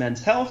approached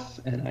Men's Health,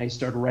 and I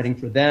started writing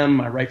for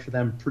them. I write for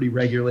them pretty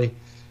regularly.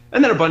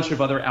 And then a bunch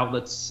of other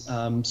outlets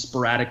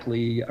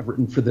sporadically. I've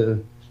written for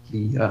the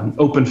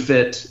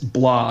OpenFit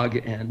blog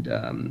and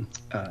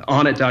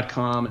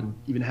onit.com, and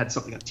even had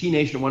something on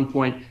T-Nation at one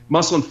point.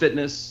 Muscle and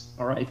Fitness,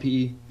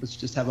 RIP. Let's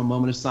just have a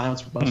moment of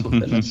silence for Muscle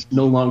and Fitness.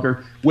 No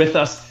longer with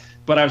us,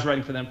 but I was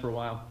writing for them for a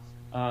while.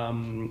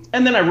 And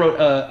then I wrote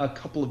a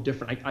couple of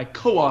different, I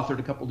co-authored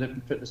a couple of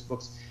different fitness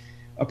books,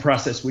 a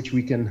process which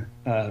we can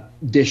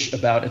dish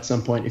about at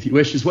some point if you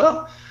wish as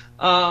well.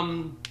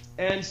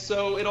 And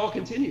so it all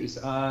continues.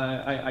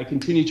 I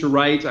continue to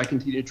write. I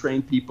continue to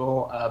train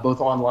people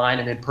both online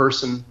and in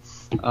person.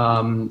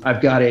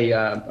 I've got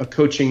a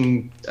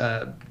coaching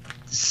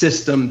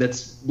system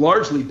that's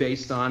largely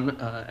based on,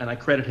 and I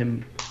credit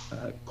him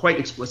quite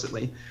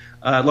explicitly,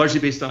 largely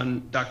based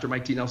on Dr.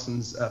 Mike T.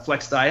 Nelson's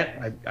Flex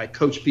Diet. I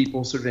coach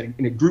people sort of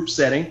in a group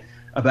setting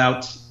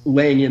about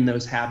laying in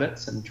those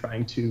habits and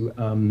trying to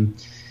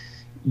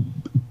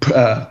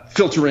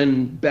filter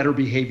in better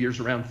behaviors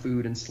around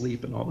food and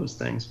sleep and all those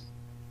things.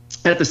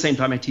 And at the same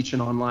time, I teach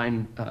an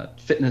online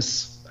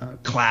fitness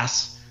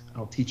class.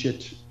 I'll teach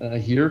it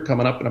here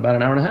coming up in about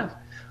an hour and a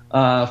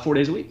half, 4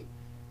 days a week.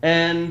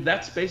 And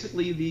that's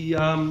basically the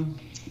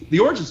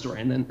origin story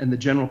and the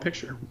general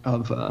picture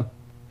of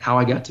how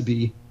I got to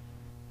be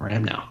where I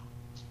am now.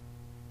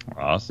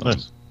 Awesome.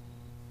 Nice.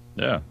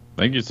 Yeah.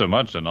 Thank you so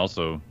much. And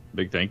also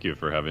big thank you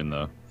for having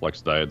the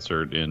Flex Diet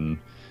cert in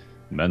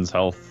Men's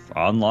Health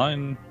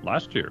online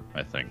last year,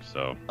 I think.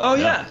 So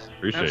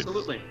appreciate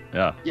absolutely. It.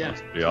 Yeah.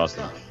 That's pretty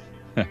awesome.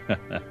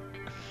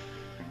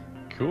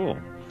 Cool.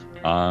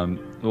 Well,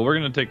 we're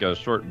going to take a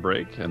short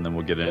break, and then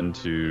we'll get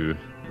into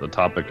the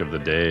topic of the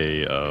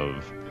day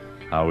of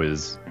how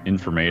is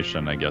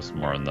information, I guess,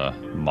 more in the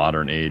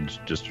modern age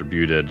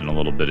distributed, and a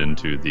little bit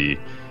into the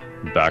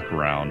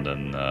background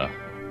and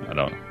I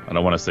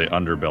don't want to say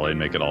underbelly and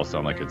make it all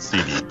sound like it's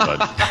seedy, but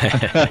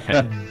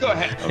go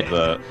ahead. Of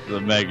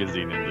the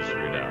magazine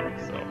industry now.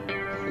 So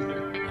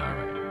All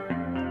right.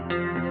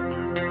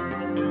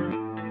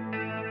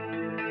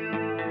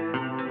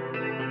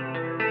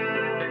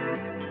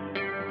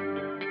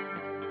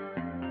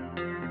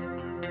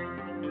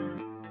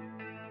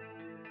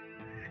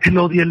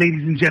 Hello there,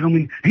 ladies and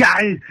gentlemen. Yeah,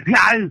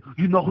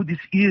 you know who this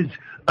is.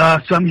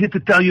 So I'm here to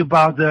tell you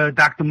about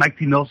Dr. Mike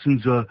T.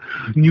 Nelson's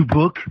new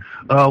book,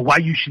 Why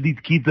You Should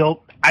Eat Keto.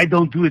 I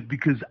don't do it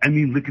because, I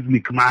mean, look at me.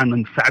 Come on,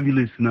 I'm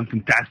fabulous and I'm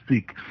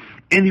fantastic.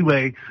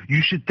 Anyway,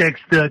 you should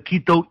text the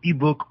Keto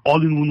ebook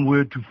all in one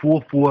word to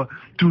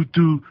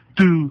 44222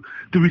 to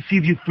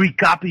receive your free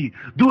copy.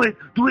 Do it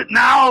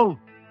now.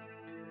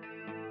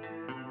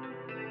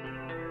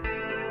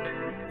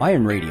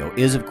 Iron Radio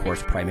is, of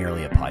course,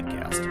 primarily a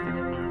podcast.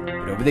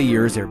 But over the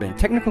years, there have been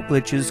technical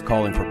glitches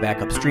calling for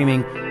backup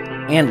streaming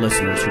and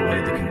listeners who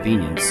wanted the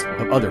convenience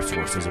of other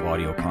sources of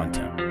audio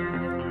content.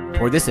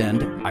 For this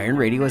end, Iron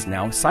Radio is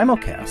now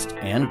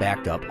simulcast and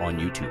backed up on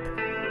YouTube.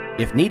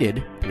 If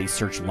needed, please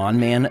search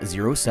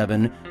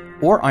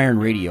Lawnman07 or Iron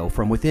Radio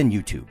from within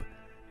YouTube.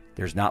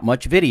 There's not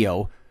much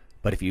video,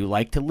 but if you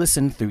like to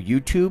listen through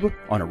YouTube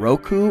on a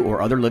Roku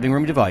or other living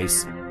room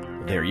device,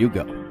 there you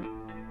go.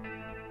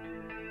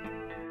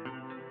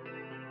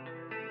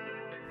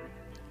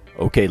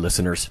 Okay,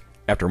 listeners,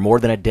 after more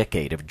than a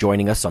decade of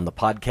joining us on the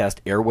podcast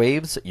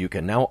airwaves, you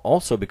can now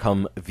also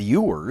become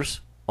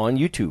viewers on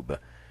YouTube.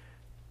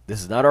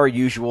 This is not our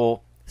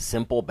usual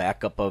simple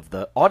backup of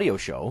the audio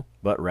show,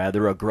 but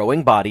rather a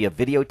growing body of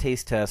video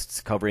taste tests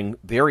covering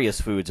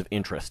various foods of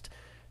interest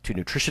to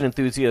nutrition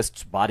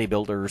enthusiasts,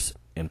 bodybuilders,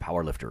 and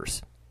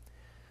powerlifters.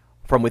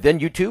 From within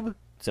YouTube,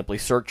 simply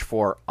search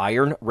for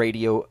Iron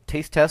Radio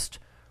Taste Test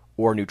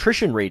or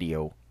Nutrition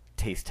Radio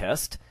Taste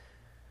Test.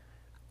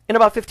 In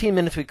about 15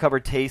 minutes, we cover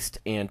taste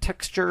and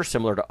texture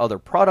similar to other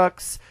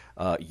products,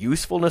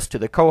 usefulness to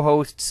the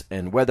co-hosts,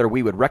 and whether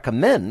we would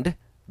recommend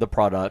the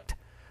product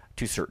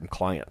to certain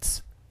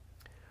clients.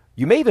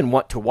 You may even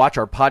want to watch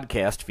our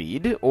podcast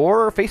feed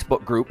or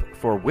Facebook group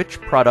for which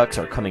products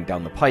are coming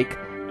down the pike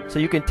so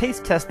you can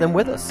taste test them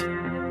with us.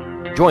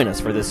 Join us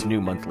for this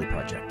new monthly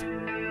project.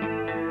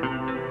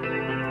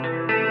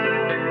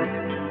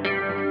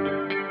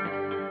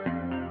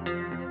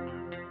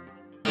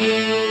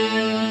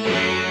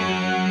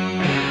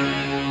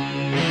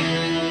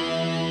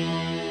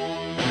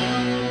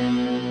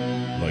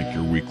 Like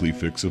your weekly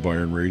fix of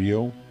Iron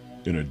Radio?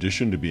 In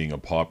addition to being a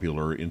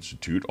popular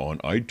institute on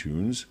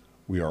iTunes,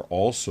 we are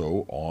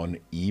also on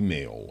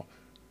email.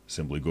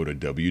 Simply go to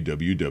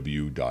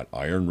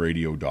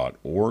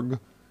www.ironradio.org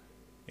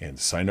and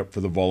sign up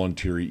for the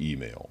voluntary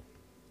email.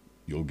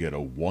 You'll get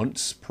a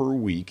once per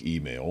week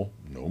email,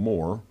 no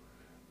more,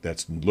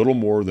 that's little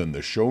more than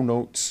the show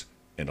notes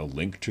and a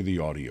link to the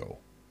audio.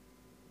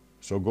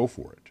 So go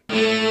for it.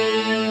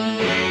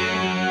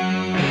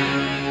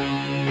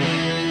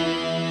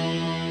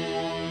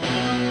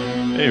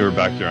 Hey, we're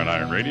back here on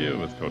Iron Radio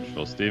with Coach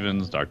Phil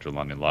Stevens, Dr.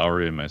 Lonnie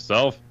Lowry, and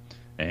myself.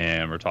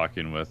 And we're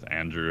talking with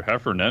Andrew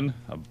Heffernan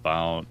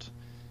about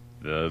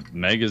the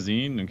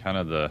magazine and kind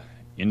of the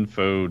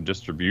info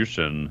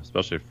distribution,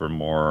 especially for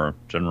more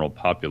general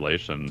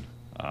population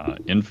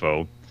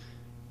info.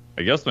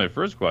 I guess my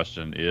first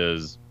question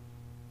is,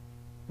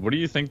 what do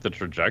you think the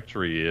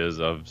trajectory is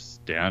of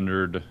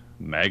standard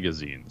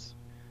magazines?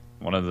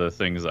 One of the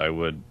things I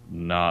would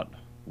not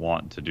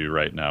want to do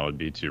right now would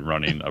be to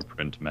running a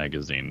print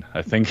magazine.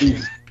 I think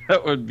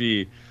that would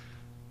be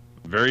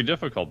very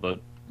difficult, but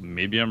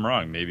maybe I'm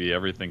wrong. Maybe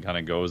everything kind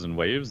of goes in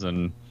waves,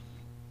 and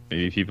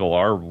maybe people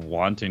are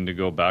wanting to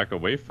go back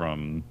away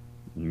from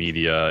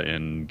media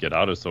and get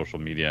out of social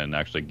media and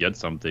actually get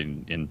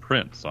something in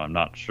print. So I'm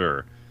not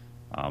sure.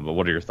 But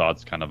what are your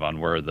thoughts kind of on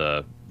where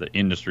the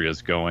industry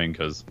is going?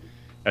 Because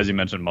as you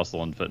mentioned,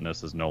 Muscle and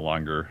Fitness is no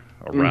longer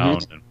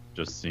around, and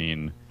just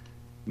seeing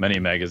many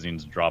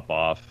magazines drop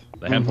off.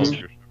 The handful of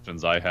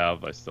subscriptions I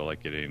have, I still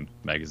like getting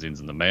magazines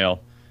in the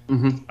mail.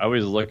 I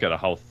always look at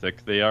how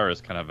thick they are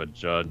as kind of a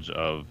judge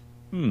of,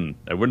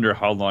 I wonder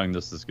how long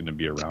this is going to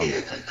be around.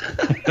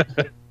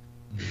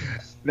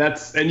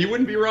 And you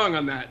wouldn't be wrong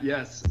on that.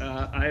 Yes,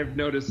 I have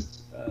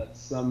noticed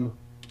some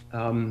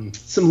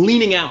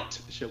leaning out,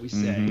 shall we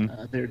say?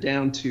 They're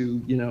down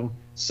to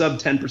sub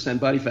 10%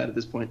 body fat at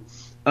this point.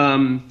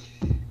 I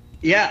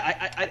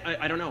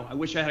don't know. I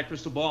wish I had a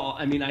crystal ball.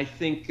 I mean, I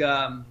think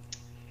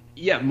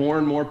more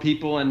and more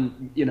people,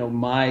 and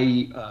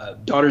my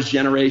daughter's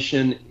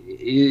generation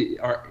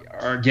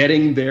are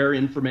getting their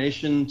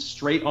information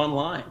straight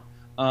online.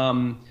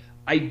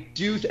 I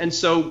do, and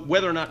so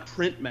whether or not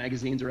print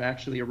magazines are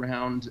actually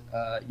around,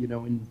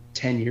 in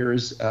 10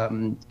 years,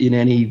 in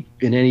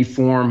any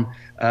form,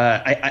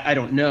 I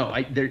don't know.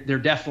 They're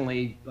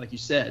definitely, like you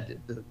said,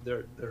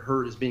 the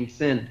herd is being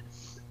thinned.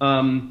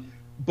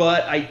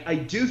 But I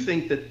do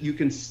think that you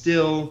can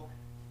still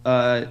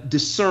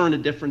discern a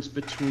difference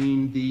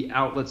between the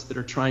outlets that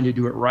are trying to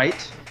do it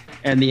right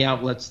and the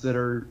outlets that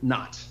are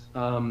not.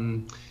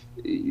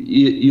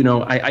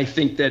 I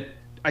think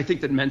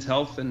that Men's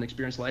Health and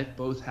Experience Life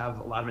both have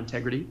a lot of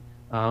integrity.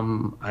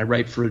 I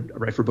write for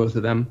both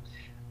of them,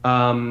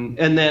 and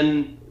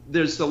then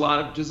there's a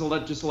lot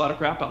of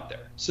crap out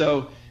there.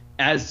 So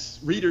as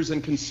readers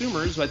and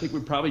consumers, I think we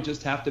probably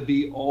just have to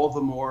be all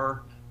the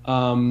more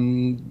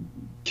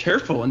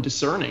careful and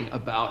discerning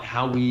about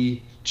how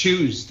we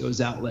choose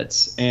those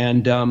outlets.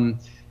 And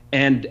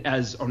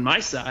as on my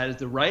side, as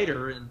the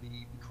writer and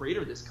the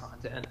creator of this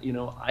content,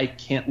 I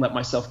can't let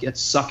myself get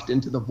sucked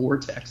into the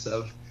vortex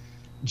of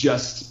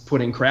just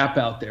putting crap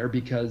out there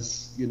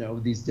because,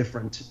 these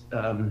different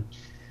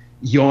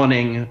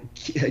yawning,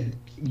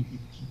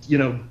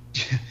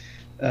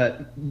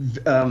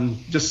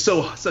 just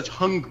such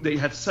hunger. They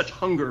have such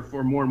hunger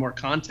for more and more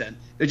content.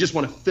 They just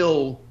want to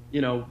fill,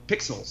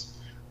 pixels.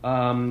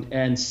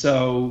 And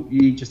so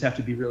you just have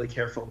to be really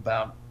careful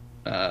about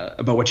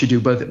what you do,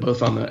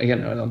 both on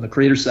the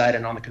creator side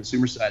and on the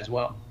consumer side as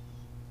well.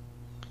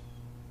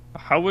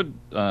 How would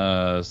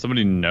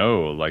somebody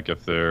know, like,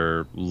 if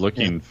they're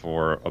looking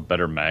for a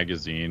better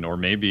magazine, or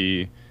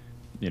maybe,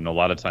 a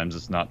lot of times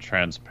it's not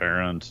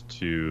transparent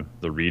to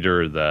the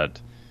reader that,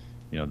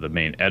 the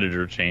main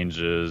editor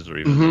changes, or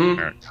even the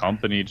parent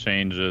company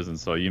changes, and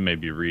so you may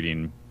be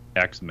reading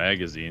X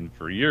magazine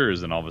for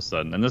years, and all of a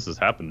sudden, and this has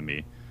happened to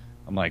me,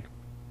 I'm like,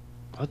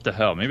 what the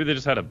hell? Maybe they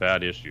just had a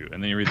bad issue,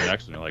 and then you read the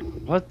next one, you're like,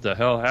 what the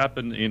hell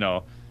happened?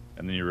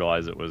 And then you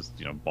realize it was,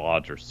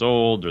 bought or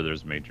sold, or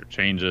there's major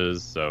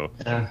changes. So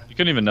you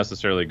couldn't even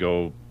necessarily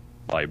go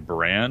by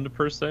brand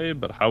per se,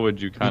 but how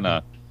would you kind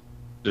of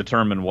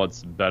determine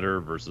what's better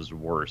versus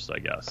worse, I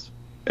guess?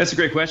 That's a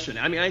great question.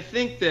 I mean, I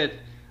think that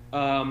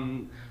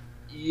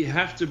you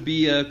have to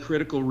be a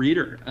critical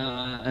reader,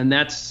 and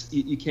that's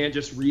you can't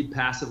just read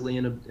passively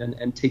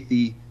and take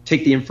the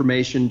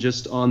information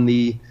just on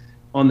the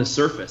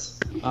surface.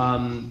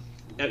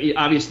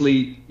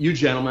 Obviously, you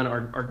gentlemen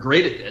are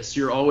great at this.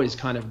 You're always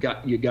kind of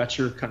got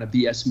your kind of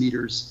BS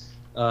meters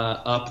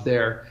up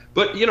there.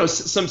 But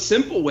some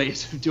simple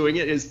ways of doing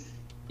it is,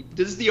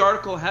 does the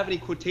article have any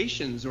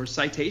quotations or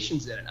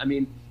citations in it? I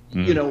mean,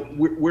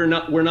 we're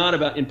not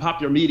about, in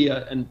popular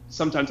media, and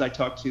sometimes I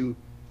talk to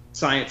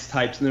science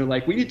types and they're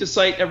like, we need to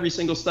cite every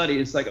single study.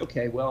 It's like,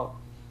 okay, well,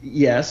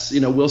 yes,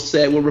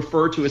 we'll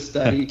refer to a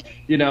study,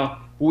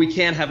 we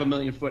can't have a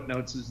million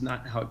footnotes. Is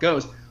not how it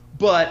goes.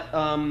 But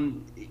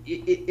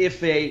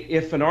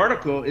if an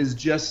article is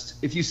just,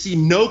 if you see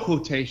no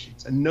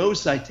quotations and no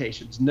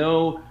citations,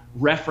 no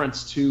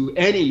reference to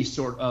any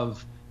sort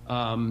of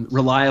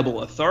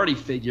reliable authority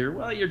figure,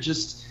 well, you're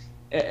just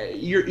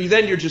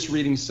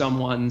reading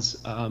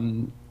someone's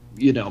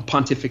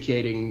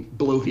pontificating,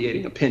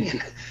 bloviating opinion,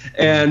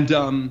 and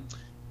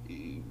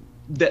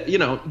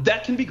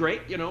that can be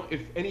great.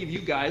 If any of you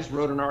guys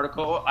wrote an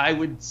article, I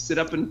would sit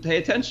up and pay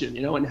attention,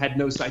 and had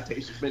no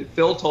citations. I mean,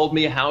 Phil told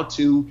me how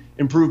to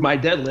improve my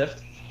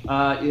deadlift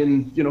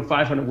in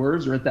 500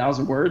 words or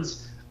 1,000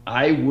 words.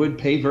 I would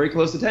pay very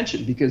close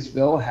attention because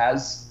Phil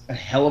has a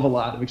hell of a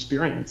lot of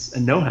experience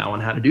and know-how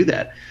on how to do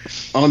that.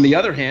 On the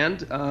other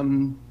hand,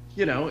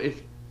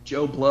 if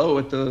Joe Blow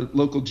at the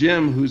local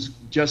gym, who's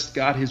just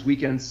got his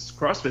weekend's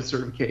CrossFit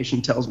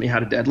certification, tells me how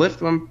to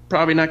deadlift, I'm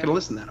probably not going to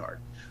listen that hard.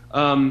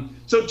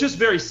 So just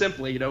very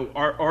simply,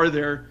 are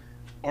there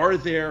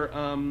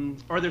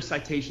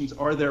citations?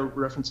 Are there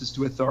references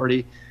to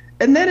authority?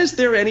 And then is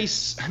there any?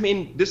 I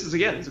mean, this is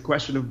again, it's a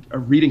question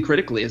of reading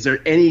critically. Is there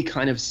any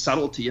kind of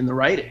subtlety in the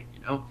writing?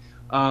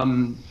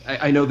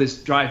 I know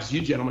this drives you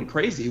gentlemen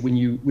crazy when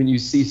you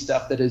see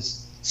stuff that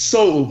is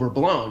so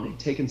overblown. They've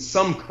taken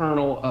some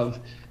kernel of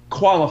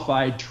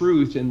qualified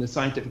truth in the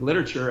scientific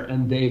literature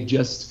and they've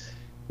just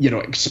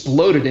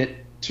exploded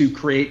it to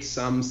create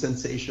some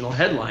sensational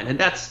headline, and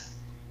that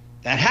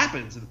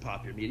happens in the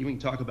popular media. We can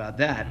talk about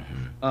that.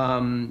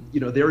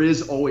 There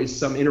is always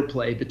some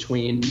interplay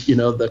between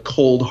the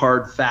cold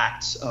hard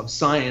facts of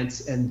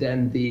science and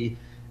then the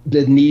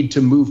need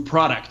to move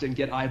product and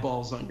get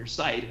eyeballs on your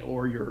site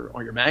or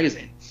your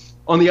magazine.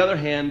 On the other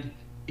hand,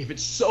 if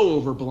it's so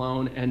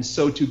overblown and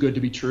so too good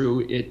to be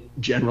true, it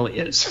generally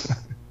is.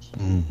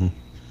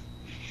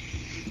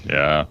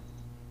 Yeah.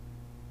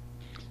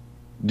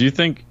 Do you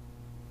think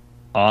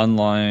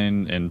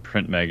online and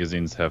print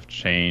magazines have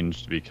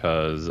changed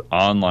because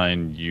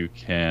online you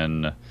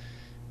can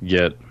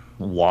get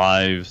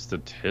live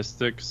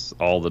statistics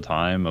all the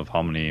time of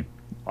how many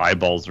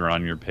eyeballs are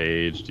on your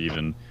page?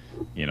 Even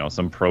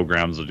some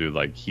programs will do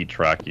like heat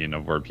tracking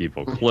of where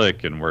people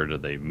click and where do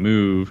they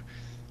move,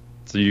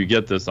 so you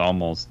get this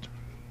almost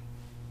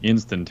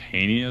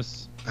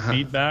instantaneous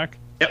feedback.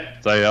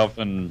 So I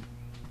often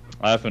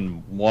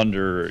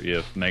wonder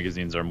if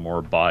magazines are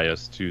more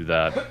biased to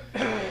that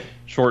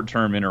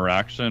short-term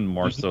interaction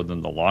more so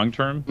than the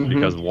long-term,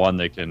 because one,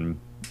 they can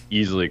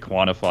easily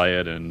quantify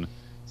it and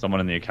someone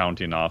in the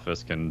accounting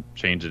office can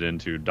change it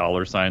into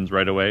dollar signs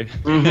right away.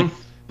 And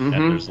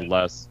there's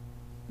less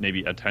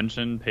maybe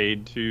attention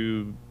paid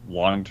to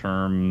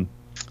long-term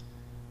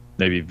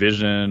maybe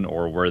vision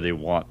or where they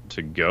want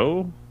to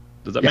go.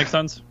 Does that make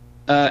sense?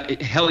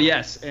 Hell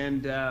yes.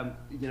 And,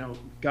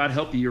 God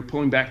help you, you're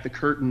pulling back the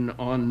curtain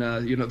on,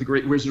 the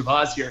Great Wizard of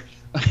Oz here.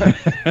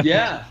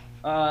 Yeah.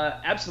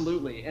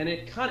 Absolutely, and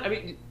it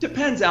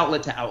depends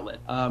outlet to outlet.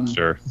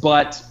 Sure.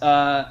 But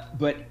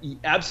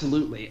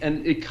absolutely,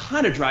 and it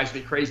kind of drives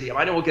me crazy.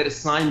 I know we'll get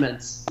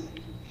assignments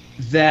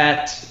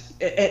that,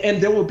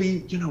 and there will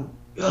be,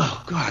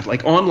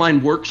 like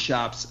online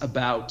workshops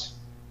about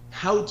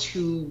how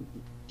to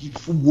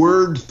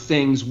word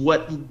things,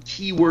 what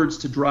keywords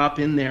to drop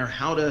in there,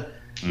 how to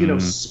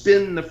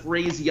spin the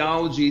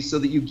phraseology so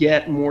that you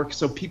get more,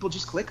 so people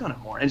just click on it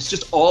more. And it's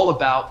just all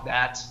about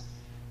that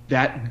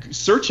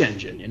search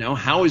engine.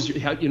 How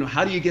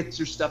do you get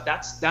your stuff?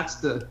 That's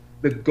the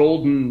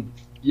golden,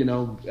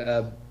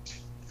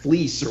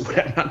 fleece, or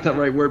whatever, not the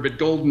right word, but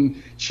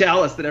golden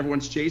chalice that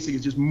everyone's chasing,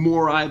 is just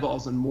more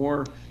eyeballs and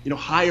more,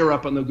 higher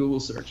up on the Google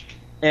search.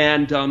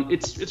 And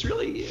it's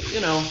really,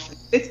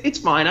 it's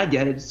fine. I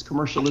get it. It's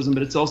commercialism,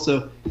 but it's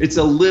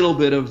a little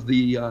bit of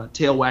the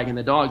tail wagging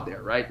the dog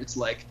there, right? It's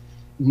like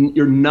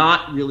you're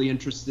not really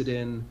interested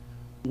in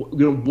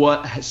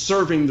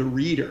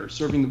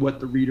serving what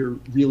the reader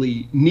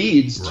really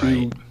needs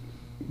to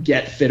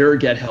get fitter,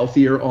 get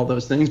healthier, all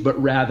those things,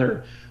 but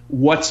rather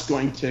what's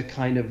going to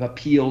kind of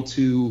appeal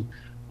to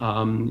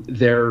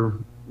their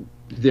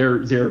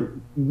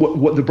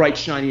what the bright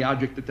shiny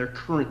object that they're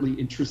currently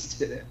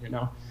interested in,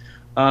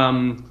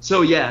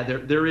 So yeah,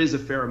 there is a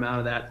fair amount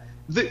of that.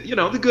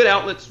 The good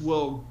outlets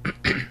will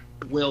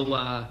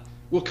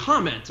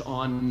comment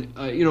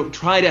on,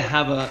 try to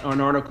have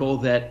an article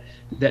that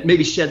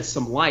maybe sheds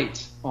some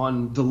light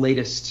on the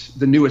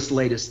newest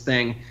latest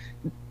thing,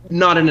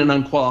 not in an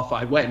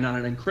unqualified way, not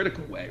in an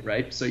uncritical way,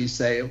 right? So you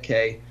say,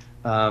 okay,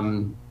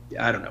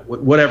 I don't know,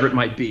 whatever it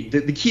might be,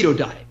 the keto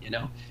diet,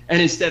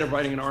 and instead of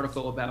writing an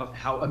article about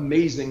how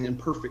amazing and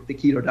perfect the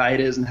keto diet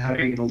is and how you're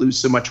going to lose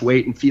so much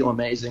weight and feel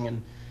amazing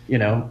and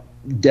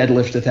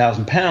deadlift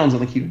 1,000 pounds on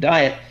the keto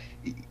diet,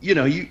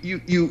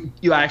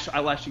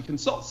 I'll actually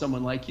consult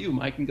someone like you,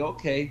 Mike, and go,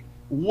 okay,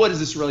 what is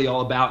this really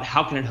all about?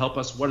 How can it help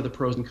us? What are the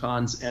pros and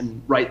cons?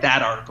 And write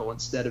that article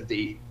instead of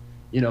the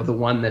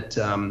one that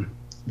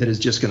is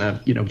just going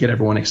to, get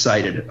everyone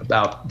excited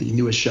about the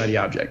newest shiny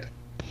object.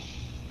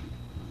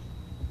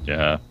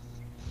 Yeah.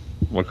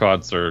 What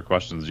thoughts or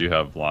questions do you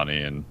have,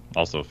 Lonnie, and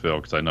also Phil?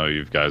 Because I know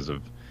you guys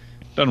have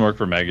done work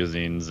for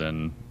magazines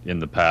and in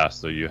the past,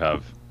 so you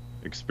have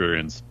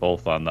experience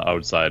both on the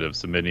outside of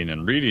submitting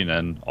and reading,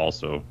 and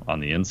also on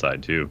the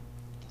inside too.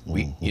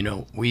 We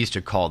used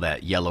to call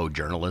that yellow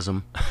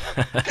journalism.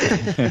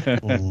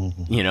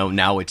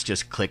 Now it's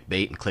just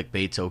clickbait, and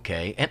clickbait's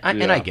okay.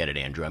 And I get it,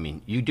 Andrew. I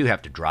mean, you do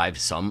have to drive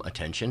some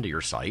attention to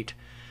your site,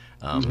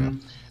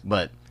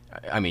 but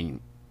I mean,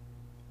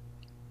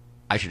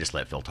 I should just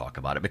let Phil talk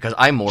about it, because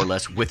I more or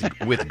less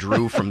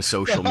withdrew from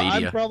social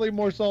media. I'm probably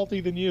more salty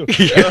than you.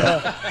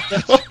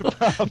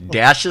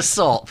 Dash of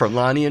salt from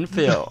Lonnie and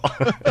Phil.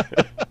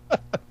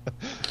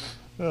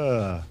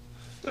 All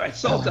right,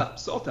 salt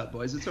up,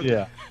 boys. It's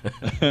okay.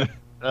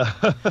 Yeah.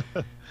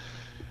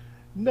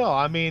 No,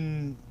 I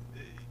mean,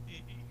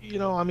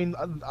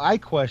 I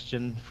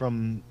question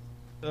from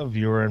a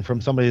viewer and from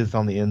somebody that's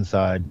on the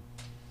inside.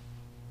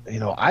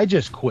 I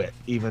just quit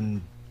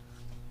even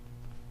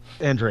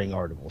entering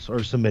articles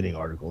or submitting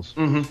articles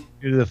due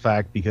to the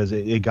fact, because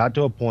it got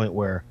to a point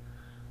where,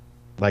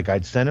 like,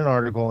 I'd send an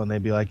article and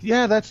they'd be like,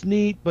 yeah, that's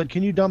neat, but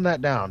can you dumb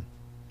that down?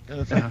 And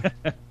it's like,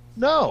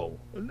 no,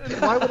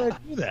 why would I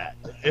do that?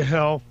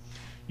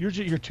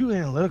 You're too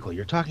analytical.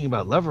 You're talking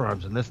about lever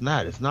arms and this and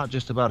that. It's not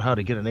just about how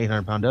to get an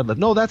 800-pound deadlift.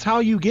 No, that's how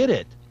you get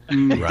it.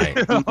 Right.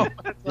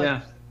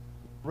 Yeah.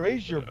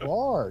 Raise your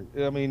bar.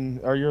 I mean,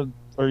 are your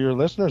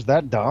listeners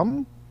that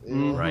dumb?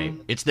 Right.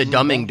 It's the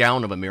dumbing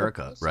down of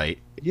America, right?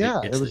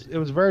 Yeah, it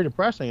was very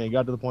depressing. It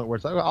got to the point where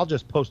it's like, I'll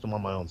just post them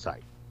on my own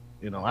site.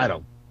 I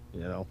don't,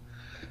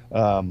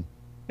 and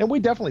we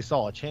definitely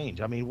saw a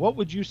change. I mean, what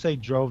would you say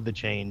drove the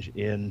change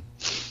in,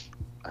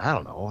 I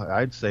don't know,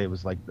 I'd say it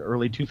was like the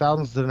early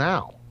 2000s to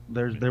now.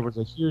 There was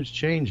a huge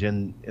change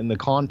in the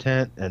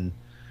content, and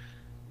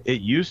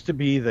it used to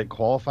be that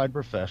qualified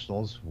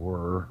professionals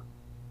were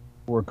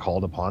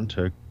called upon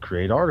to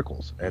create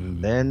articles,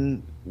 and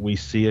then we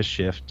see a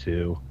shift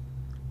to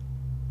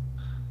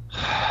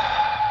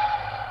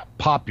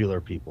popular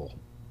people,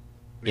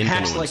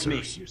 hacks like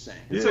me. You're saying?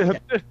 It's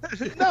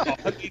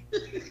okay.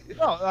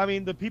 I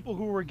mean the people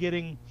who were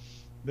getting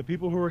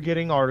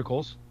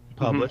articles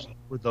published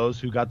were those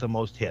who got the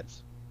most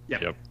hits.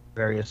 Yep.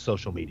 Various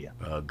social media.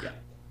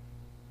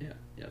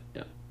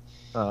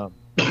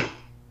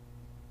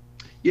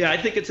 Yeah, I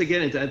think I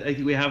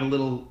think we have a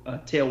little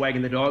tail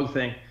wagging the dog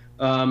thing.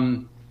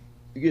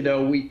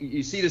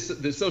 You see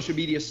the social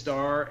media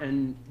star,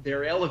 and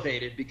they're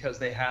elevated because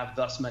they have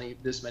this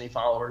many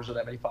followers or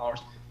that many followers,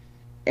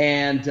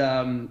 and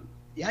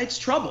it's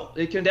trouble.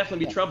 It can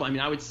definitely be trouble. I mean,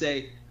 I would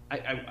say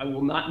I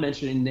will not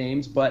mention any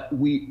names, but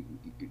we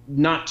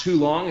not too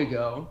long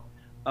ago,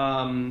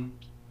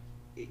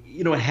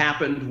 it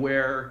happened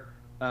where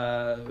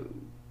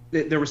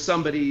there was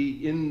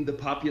somebody in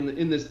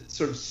the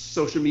sort of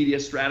social media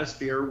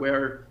stratosphere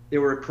where they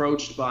were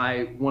approached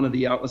by one of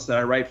the outlets that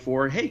I write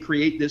for. Hey,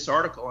 create this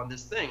article on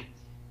this thing,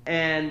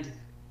 and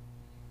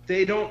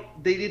they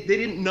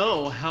didn't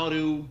know how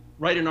to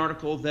write an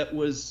article that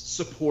was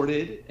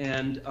supported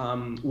and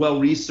well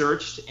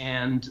researched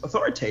and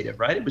authoritative.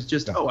 Right? It was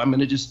just I'm going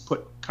to just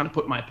put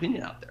my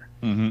opinion out there,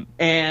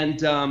 and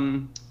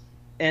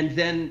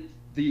then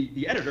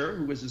the editor,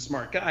 who was a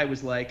smart guy,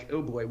 was like,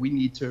 oh boy, we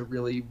need to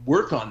really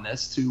work on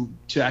this to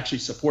actually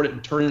support it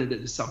and turn it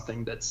into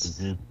something that's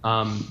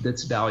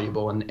that's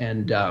valuable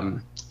and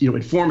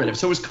informative.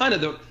 So it was kind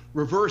of the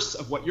reverse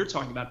of what you're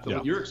talking about, Phil,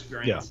 with your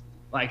experience.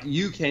 Like,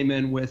 you came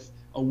in with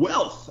a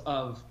wealth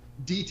of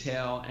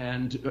detail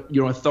and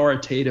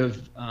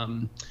authoritative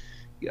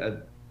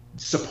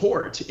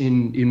support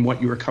in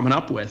what you were coming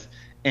up with,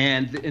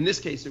 and in this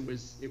case it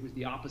was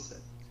the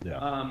opposite.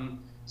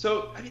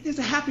 So I mean, there's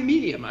a happy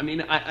medium. I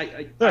mean,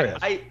 I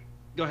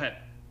go ahead.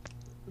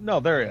 No,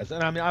 there is.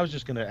 And I mean, I was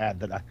just going to add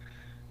that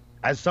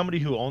as somebody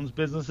who owns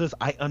businesses,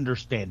 I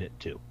understand it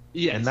too.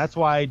 Yes. And that's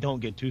why I don't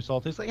get too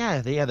salty. It's like,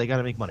 they got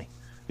to make money.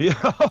 You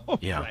know?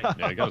 Yeah. Right.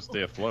 Yeah, you got to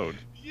stay afloat.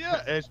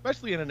 Yeah,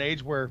 especially in an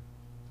age where,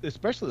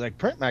 especially like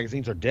print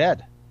magazines are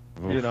dead.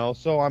 Oof. You know,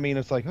 so I mean,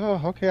 it's like, oh,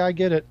 okay, I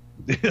get it.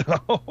 You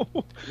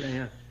know?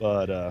 Yeah.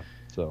 But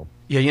so.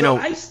 Yeah, you know.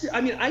 I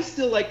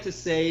still like to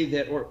say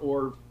that,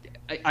 or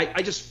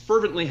I just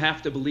fervently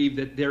have to believe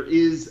that there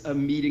is a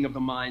meeting of the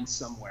minds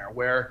somewhere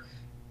where,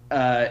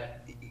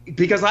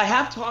 because I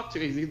have talked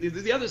to,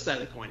 the other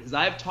side of the coin is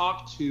I've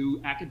talked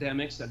to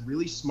academics and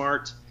really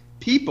smart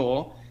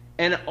people,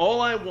 and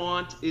all I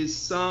want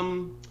is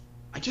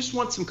I just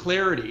want some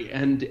clarity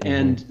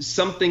and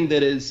something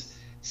that is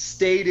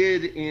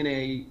stated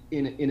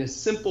in a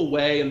simple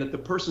way, and that the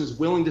person is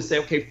willing to say,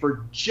 okay,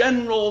 for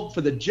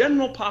the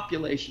general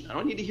population, I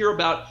don't need to hear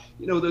about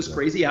those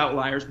crazy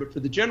outliers, but for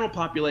the general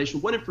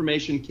population, what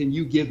information can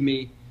you give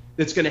me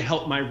that's going to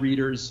help my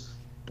readers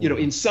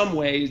in some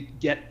way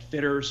get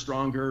fitter,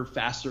 stronger,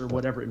 faster,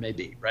 whatever it may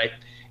be, right?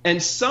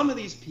 And some of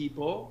these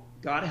people,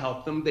 God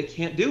help them, they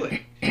can't do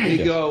it.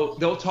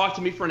 They'll talk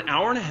to me for an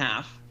hour and a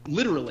half,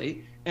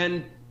 literally,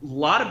 and a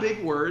lot of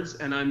big words,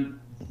 and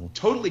I'm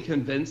totally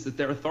convinced that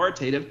they're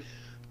authoritative,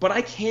 but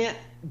I can't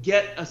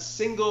get a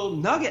single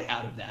nugget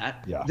out of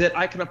that that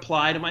I can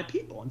apply to my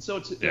people, and so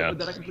it's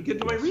that I can give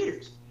to my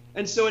readers.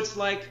 And so it's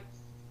like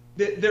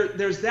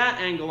there's that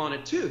angle on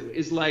it too.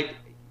 Is like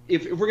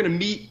if we're going to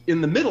meet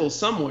in the middle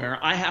somewhere,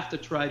 I have to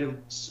try to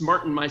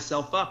smarten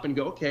myself up and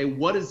go, okay,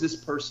 what is this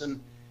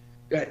person?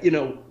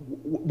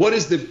 What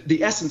is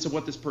the essence of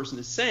what this person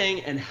is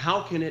saying, and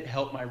how can it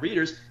help my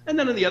readers? And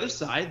then on the other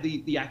side,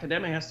 the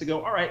academic has to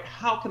go, all right,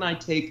 how can I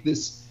take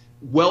this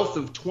wealth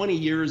of 20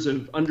 years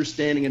of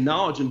understanding and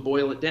knowledge and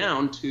boil it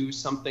down to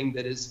something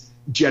that is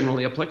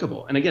generally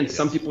applicable? And again,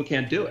 some people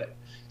can't do it.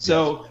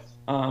 So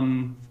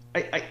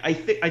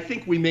I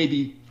think we may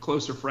be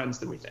closer friends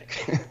than we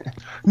think.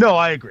 No,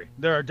 I agree.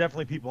 There are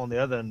definitely people on the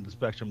other end of the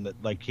spectrum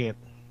that can't.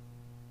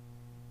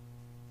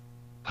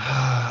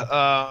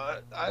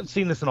 I've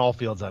seen this in all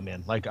fields I'm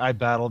in. Like, I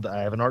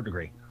have an art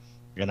degree,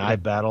 and I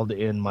battled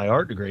in my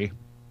art degree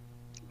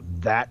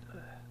that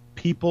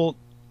people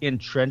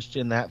entrenched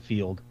in that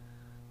field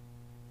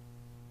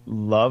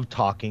love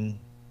talking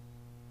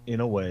in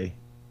a way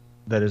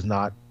that is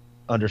not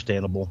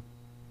understandable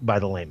by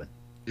the layman.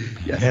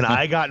 Yes. And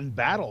I got in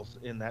battles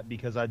in that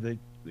because they'd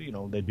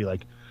be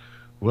like,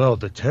 well,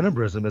 the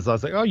tenebrism is, I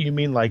was like, oh, you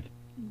mean like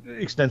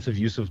extensive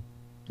use of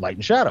light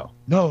and shadow?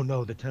 No,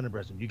 the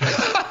tenebrism. You guys,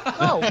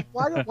 no.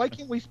 Why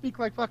can't we speak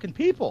like fucking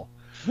people?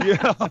 You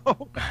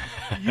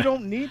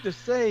don't need to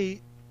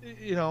say,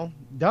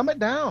 dumb it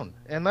down.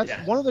 And that's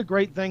one of the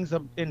great things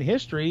in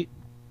history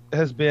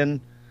has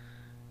been,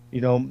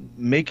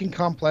 making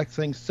complex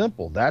things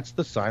simple. That's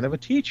the sign of a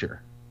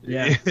teacher.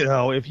 Yeah.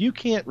 If you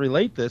can't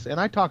relate this, and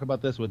I talk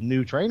about this with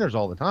new trainers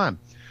all the time,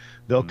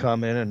 they'll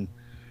come in and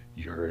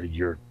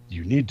you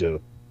need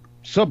to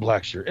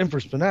subluxure,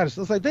 infraspinatus.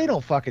 It's like, they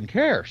don't fucking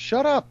care.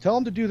 Shut up. Tell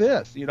them to do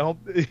this.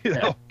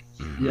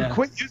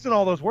 Quit using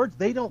all those words.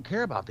 They don't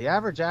care about the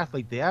average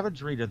athlete, the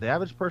average reader, the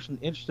average person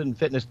interested in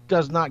fitness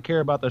does not care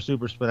about their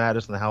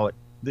supraspinatus and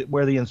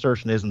where the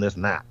insertion is and this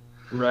and that.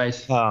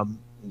 Right.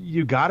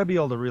 You got to be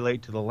able to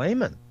relate to the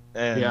layman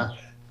and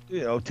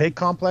take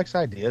complex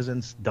ideas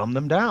and dumb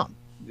them down.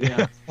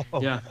 Yeah.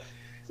 Yeah.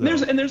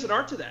 So. And there's an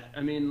art to that.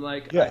 I mean,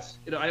 like,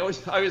 I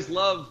always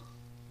love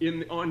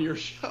on your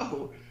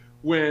show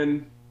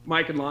when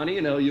Mike and Lonnie,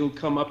 you'll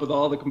come up with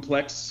all the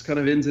complex kind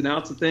of ins and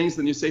outs of things.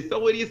 Then you say,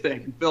 Phil, what do you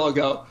think? And Phil will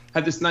go,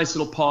 have this nice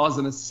little pause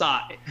and a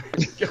sigh.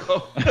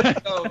 go,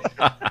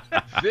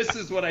 this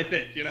is what I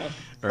think,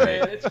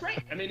 Right. And it's great.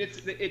 I mean,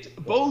 it's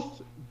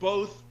both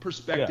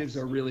perspectives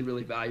are really,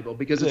 really valuable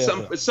because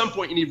at some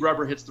point you need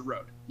rubber hits the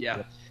road.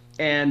 Yeah.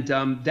 And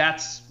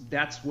that's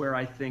where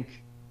I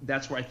think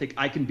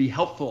I can be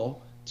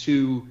helpful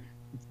to,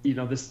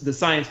 the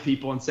science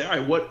people and say, all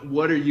right,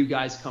 what are you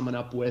guys coming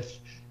up with?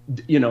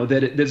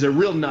 There's a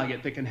real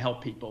nugget that can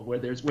help people where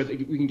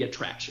we can get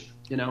traction,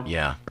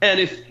 Yeah. And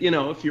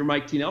if you're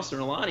Mike T. Nelson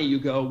or Lonnie, you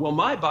go, well,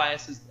 my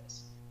bias is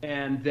this,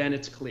 and then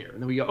it's clear,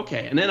 and then we go,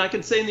 okay, and then I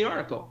can say in the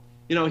article,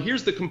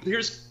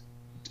 here's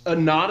a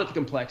nod at the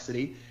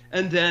complexity,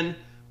 and then,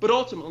 but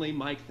ultimately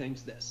Mike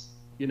thinks this,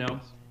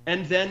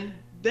 and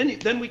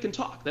then we can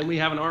talk. Then we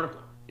have an article,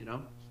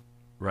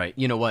 Right.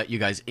 You know what, you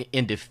guys,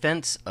 in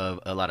defense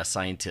of a lot of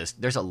scientists,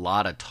 there's a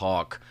lot of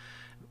talk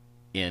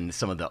in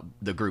some of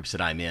the groups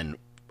that I'm in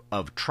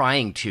of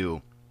trying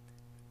to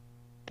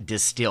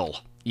distill,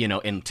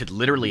 and to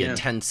literally a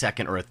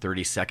 10-second or a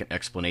 30-second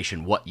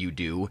explanation what you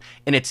do.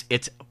 And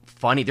it's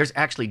funny. There's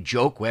actually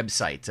joke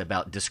websites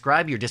about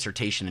describe your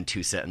dissertation in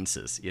 2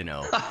 sentences,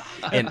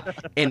 and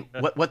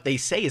what they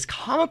say is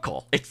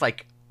comical. It's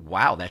like,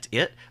 wow, that's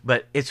it.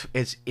 But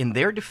it's in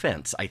their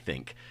defense, I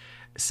think.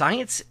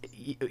 Science,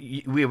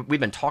 we've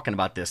been talking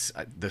about this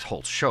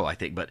whole show, I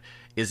think, but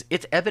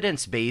it's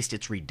evidence-based,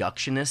 it's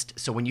reductionist.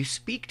 So when you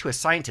speak to a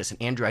scientist,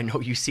 and Andrew, I know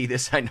you see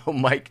this, I know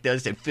Mike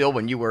does, and Phil,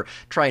 when you were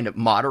trying to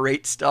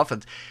moderate stuff,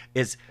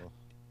 is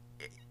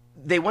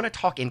they want to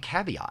talk in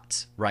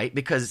caveats, right?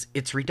 Because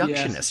it's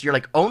reductionist. Yes. You're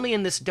like, only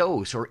in this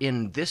dose or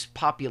in this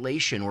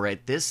population or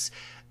at this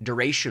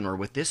duration or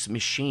with this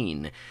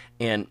machine.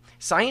 And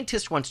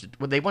scientists want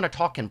to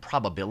talk in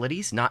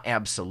probabilities, not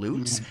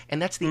absolutes. Mm-hmm.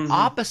 And that's the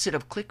opposite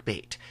of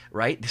clickbait,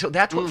 right? So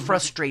that's what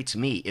frustrates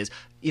me is,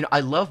 I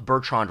love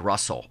Bertrand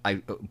Russell. I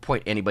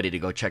point anybody to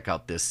go check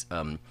out this,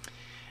 early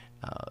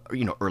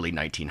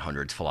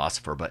 1900s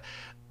philosopher, but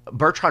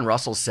Bertrand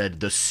Russell said,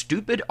 the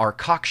stupid are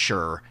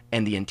cocksure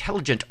and the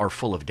intelligent are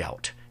full of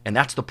doubt. And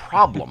that's the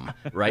problem,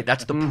 right?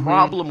 That's the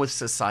problem with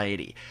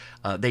society.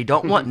 They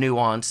don't want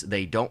nuance.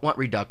 They don't want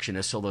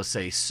reductionists. So they'll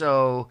say,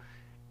 so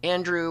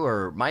Andrew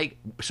or Mike,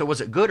 so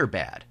was it good or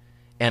bad?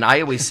 And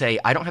I always say,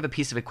 I don't have a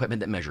piece of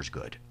equipment that measures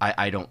good.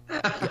 I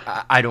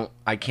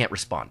can't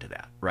respond to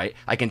that, right?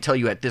 I can tell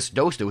you at this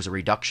dose, there was a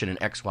reduction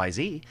in X, Y,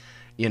 Z,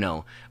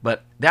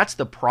 but that's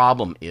the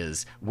problem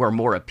is we're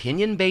more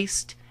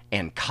opinion-based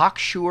and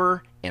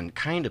cocksure and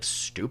kind of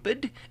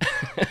stupid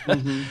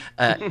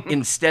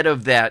instead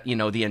of that,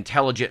 the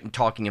intelligent and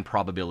talking in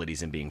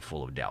probabilities and being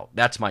full of doubt.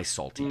 That's my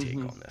salty take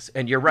on this.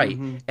 And you're right.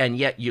 And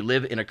yet you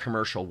live in a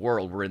commercial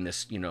world. We're in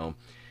this,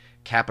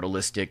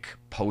 capitalistic,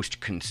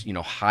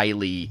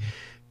 highly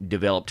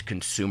developed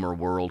consumer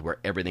world where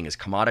everything is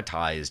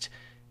commoditized.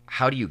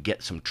 How do you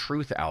get some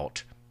truth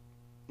out,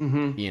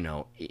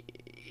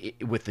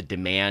 with the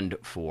demand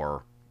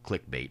for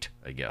clickbait,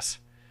 I guess?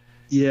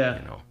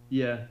 Yeah.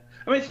 Yeah.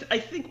 I mean, I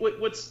think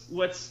what's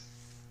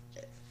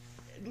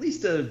at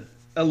least a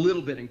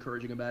little bit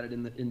encouraging about it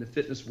in the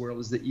fitness world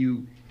is that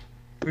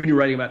when you're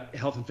writing about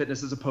health and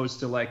fitness as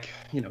opposed to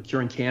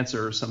curing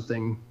cancer or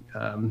something,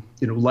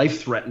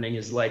 life-threatening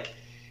is like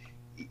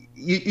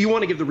you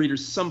want to give the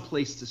readers some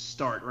place to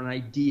start or an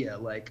idea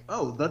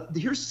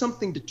here's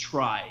something to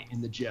try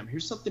in the gym.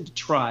 Here's something to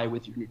try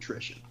with your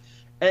nutrition.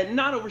 And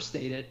not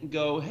overstate it and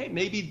go, hey,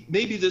 maybe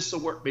this will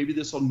work. Maybe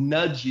this will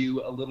nudge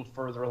you a little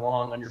further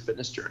along on your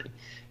fitness journey.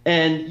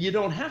 And you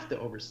don't have to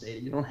overstate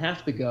it. You don't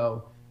have to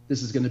go,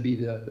 this is going to be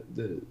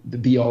the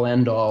be all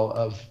end all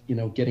of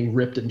getting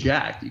ripped and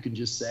jacked. You can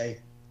just say,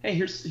 hey,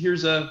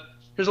 here's a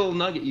little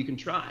nugget you can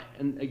try.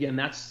 And again,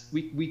 that's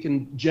we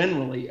can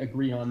generally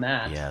agree on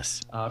that.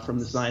 Yes. From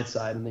the science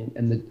side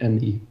and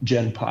the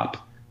Gen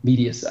Pop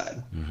media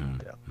side.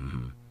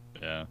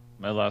 Yeah.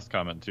 My last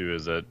comment too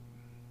is that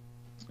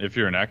if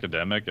you're an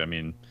academic, I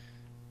mean,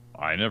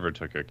 I never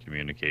took a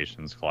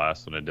communications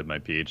class when I did my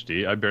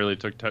PhD. I barely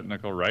took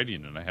technical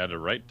writing, and I had to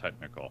write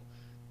technical.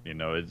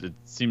 It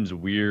seems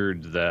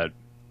weird that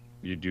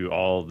you do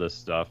all this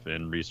stuff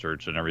in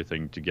research and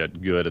everything to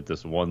get good at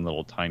this one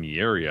little tiny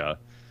area.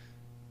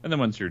 And then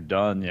once you're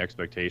done, the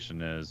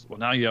expectation is, well,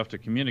 now you have to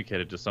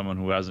communicate it to someone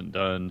who hasn't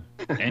done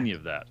any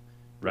of that,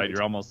 right?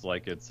 You're almost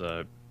like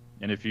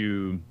and if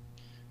you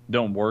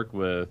don't work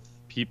with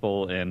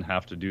people and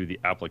have to do the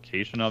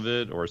application of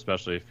it, or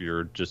especially if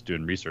you're just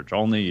doing research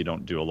only, you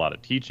don't do a lot of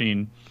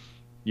teaching,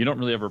 you don't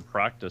really ever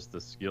practice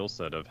the skill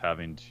set of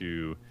having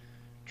to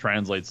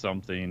translate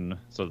something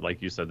so that,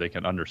 like you said, they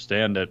can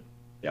understand it.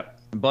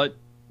 Yep. But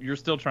you're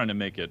still trying to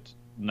make it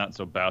not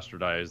so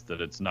bastardized that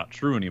it's not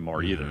true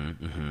anymore either.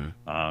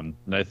 And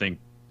I think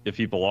if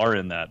people are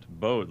in that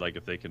boat, like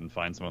if they can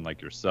find someone like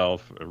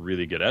yourself, a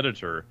really good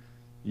editor,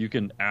 you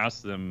can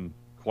ask them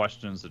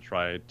questions to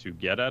try to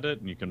get at it,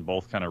 and you can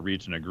both kind of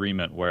reach an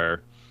agreement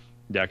where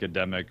the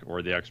academic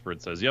or the expert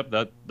says, yep,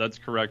 that's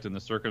correct in the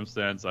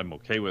circumstance, I'm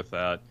okay with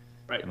that.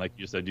 Right. And like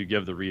you said, you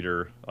give the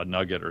reader a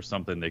nugget or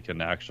something they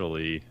can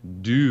actually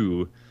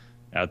do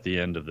at the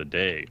end of the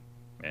day.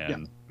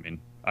 And I mean,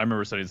 I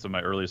remember sending some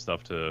of my early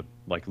stuff to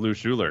like Lou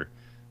Schuler,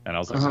 and I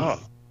was like, oh,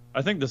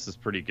 I think this is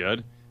pretty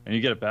good. And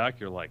you get it back,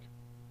 you're like,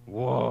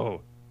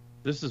 whoa,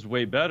 this is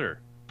way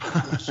better.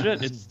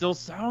 Shit, it still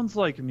sounds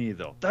like me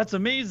though. That's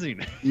amazing.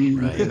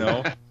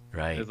 Right.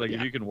 Right. It's like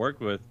if you can work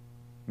with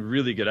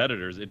really good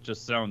editors, it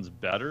just sounds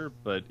better,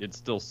 but it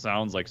still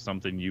sounds like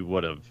something you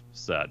would have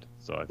said.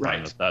 So I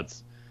find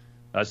that's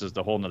just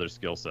a whole nother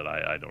skill set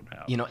I don't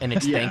have. And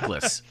it's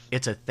thankless.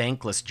 It's a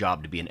thankless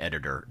job to be an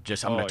editor.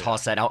 I'm going to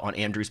toss that out on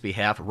Andrew's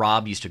behalf.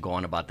 Rob used to go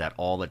on about that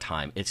all the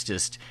time. It's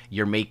just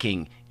you're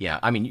making,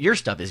 I mean, your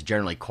stuff is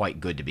generally quite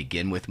good to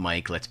begin with,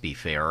 Mike, let's be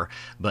fair.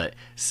 But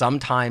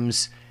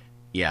sometimes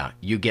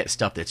you get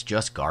stuff that's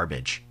just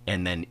garbage,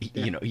 and then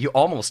you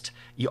almost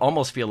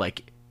feel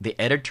like the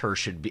editor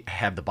should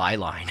have the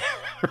byline,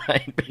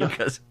 right?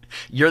 Because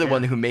you're the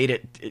one who made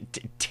it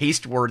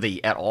taste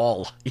worthy at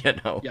all,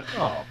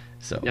 Oh,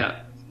 so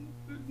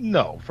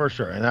no, for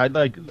sure. And I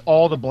like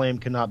all the blame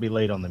cannot be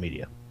laid on the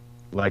media.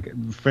 Like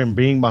from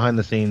being behind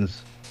the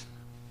scenes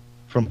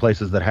from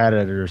places that had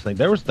editors,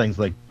 there was things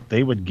like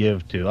they would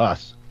give to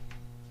us.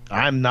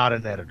 I'm not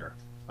an editor.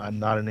 I'm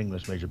not an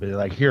English major, but they're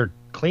like, here,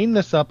 clean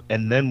this up,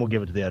 and then we'll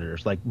give it to the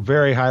editors. Like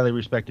very highly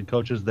respected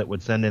coaches that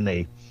would send in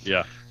a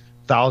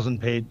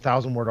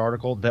 1,000-word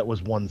article that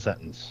was one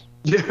sentence.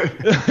 And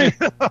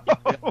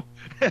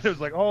it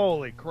was like,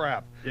 holy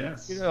crap.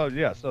 Yes.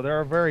 So there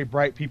are very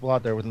bright people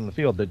out there within the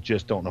field that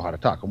just don't know how to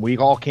talk. And we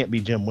all can't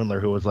be Jim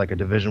Windler, who was like a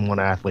Division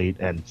I athlete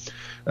and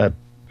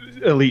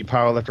elite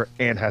powerlifter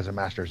and has a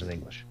master's in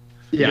English.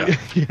 Yeah.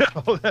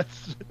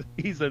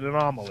 He's an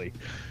anomaly,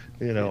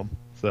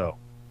 so.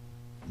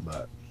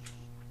 But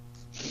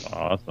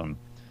awesome.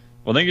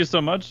 Well, thank you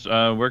so much.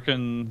 Where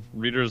can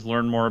readers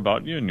learn more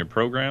about you and your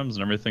programs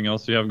and everything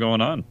else you have going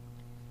on?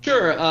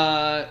 Sure.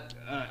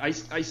 I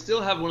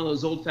still have one of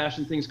those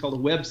old-fashioned things called a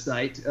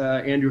website,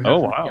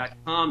 andrewheffernan.com.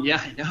 Oh, wow.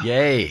 Yeah, I know.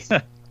 Yay.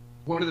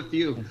 One of the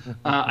few.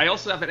 I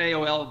also have an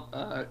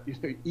AOL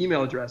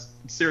email address.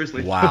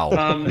 Seriously. Wow.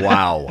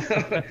 Wow.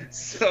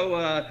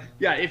 So,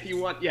 if you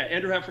want,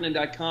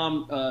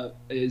 andrewheffernan.com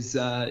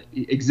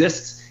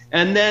exists.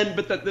 And then,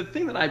 but the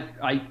thing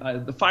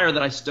that the fire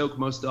that I stoke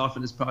most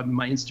often is probably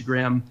my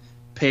Instagram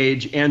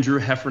page, Andrew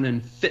Heffernan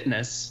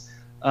Fitness.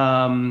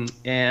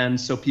 And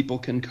so people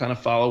can kind of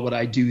follow what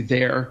I do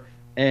there.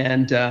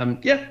 And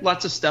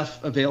lots of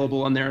stuff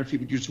available on there. If you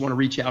just want to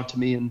reach out to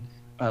me and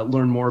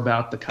learn more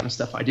about the kind of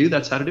stuff I do,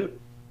 that's how to do it.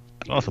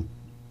 Awesome.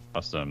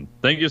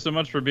 Thank you so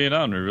much for being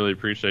on. We really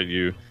appreciate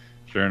you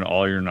sharing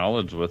all your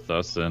knowledge with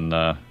us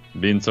and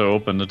being so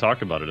open to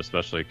talk about it,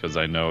 especially because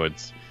I know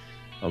it's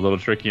a little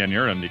tricky on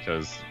your end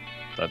because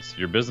that's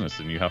your business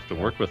and you have to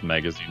work with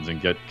magazines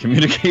and get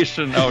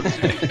communication out.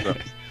 So.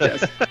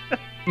 Yes.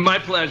 My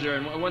pleasure.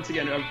 And once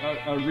again,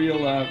 a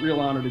real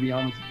honor to be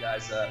on with you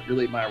guys.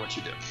 Really admire what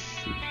you do.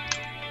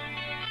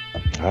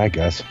 All right,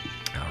 guys.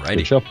 All righty.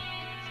 Good show.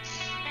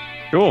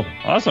 Cool.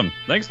 Awesome.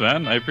 Thanks,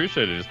 man. I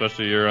appreciate it,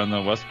 especially you're on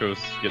the West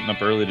Coast getting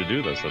up early to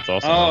do this. That's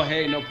awesome. Oh,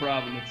 hey, no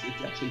problem.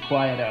 It's actually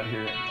quiet out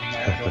here.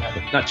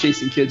 I'm not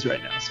chasing kids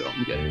right now, so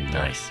I'm good.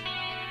 Nice.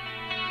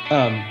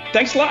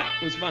 Thanks a lot.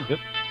 It was fun. Yep.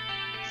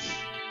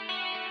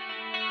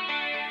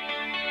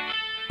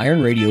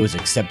 Iron Radio is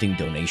accepting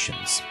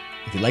donations.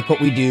 If you like what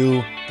we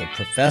do, the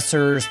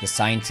professors, the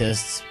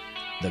scientists,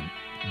 the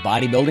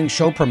bodybuilding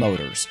show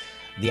promoters,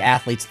 the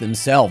athletes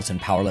themselves in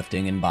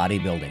powerlifting and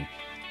bodybuilding,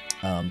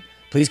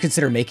 please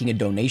consider making a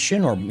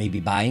donation or maybe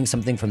buying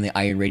something from the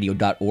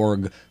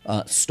ironradio.org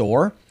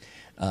store.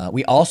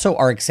 We also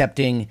are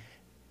accepting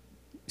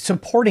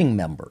supporting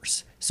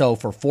members. So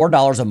for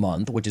 $4 a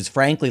month, which is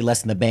frankly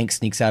less than the bank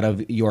sneaks out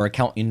of your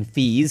account in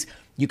fees,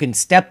 you can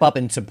step up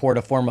and support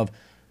a form of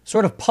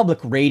sort of public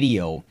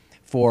radio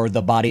for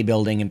the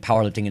bodybuilding and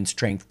powerlifting and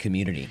strength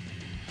community.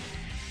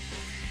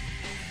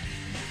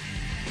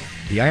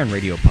 The Iron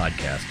Radio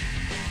podcast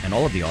and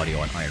all of the audio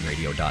on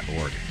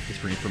ironradio.org is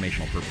for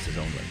informational purposes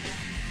only.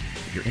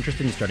 If you're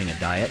interested in starting a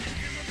diet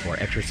or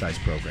exercise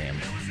program,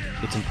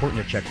 it's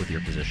important to check with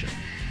your physician.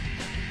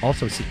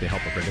 Also seek the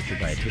help of registered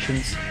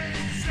dietitians,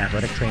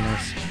 athletic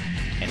trainers,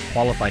 and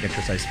qualified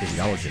exercise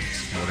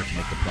physiologists in order to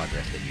make the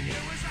progress that you need.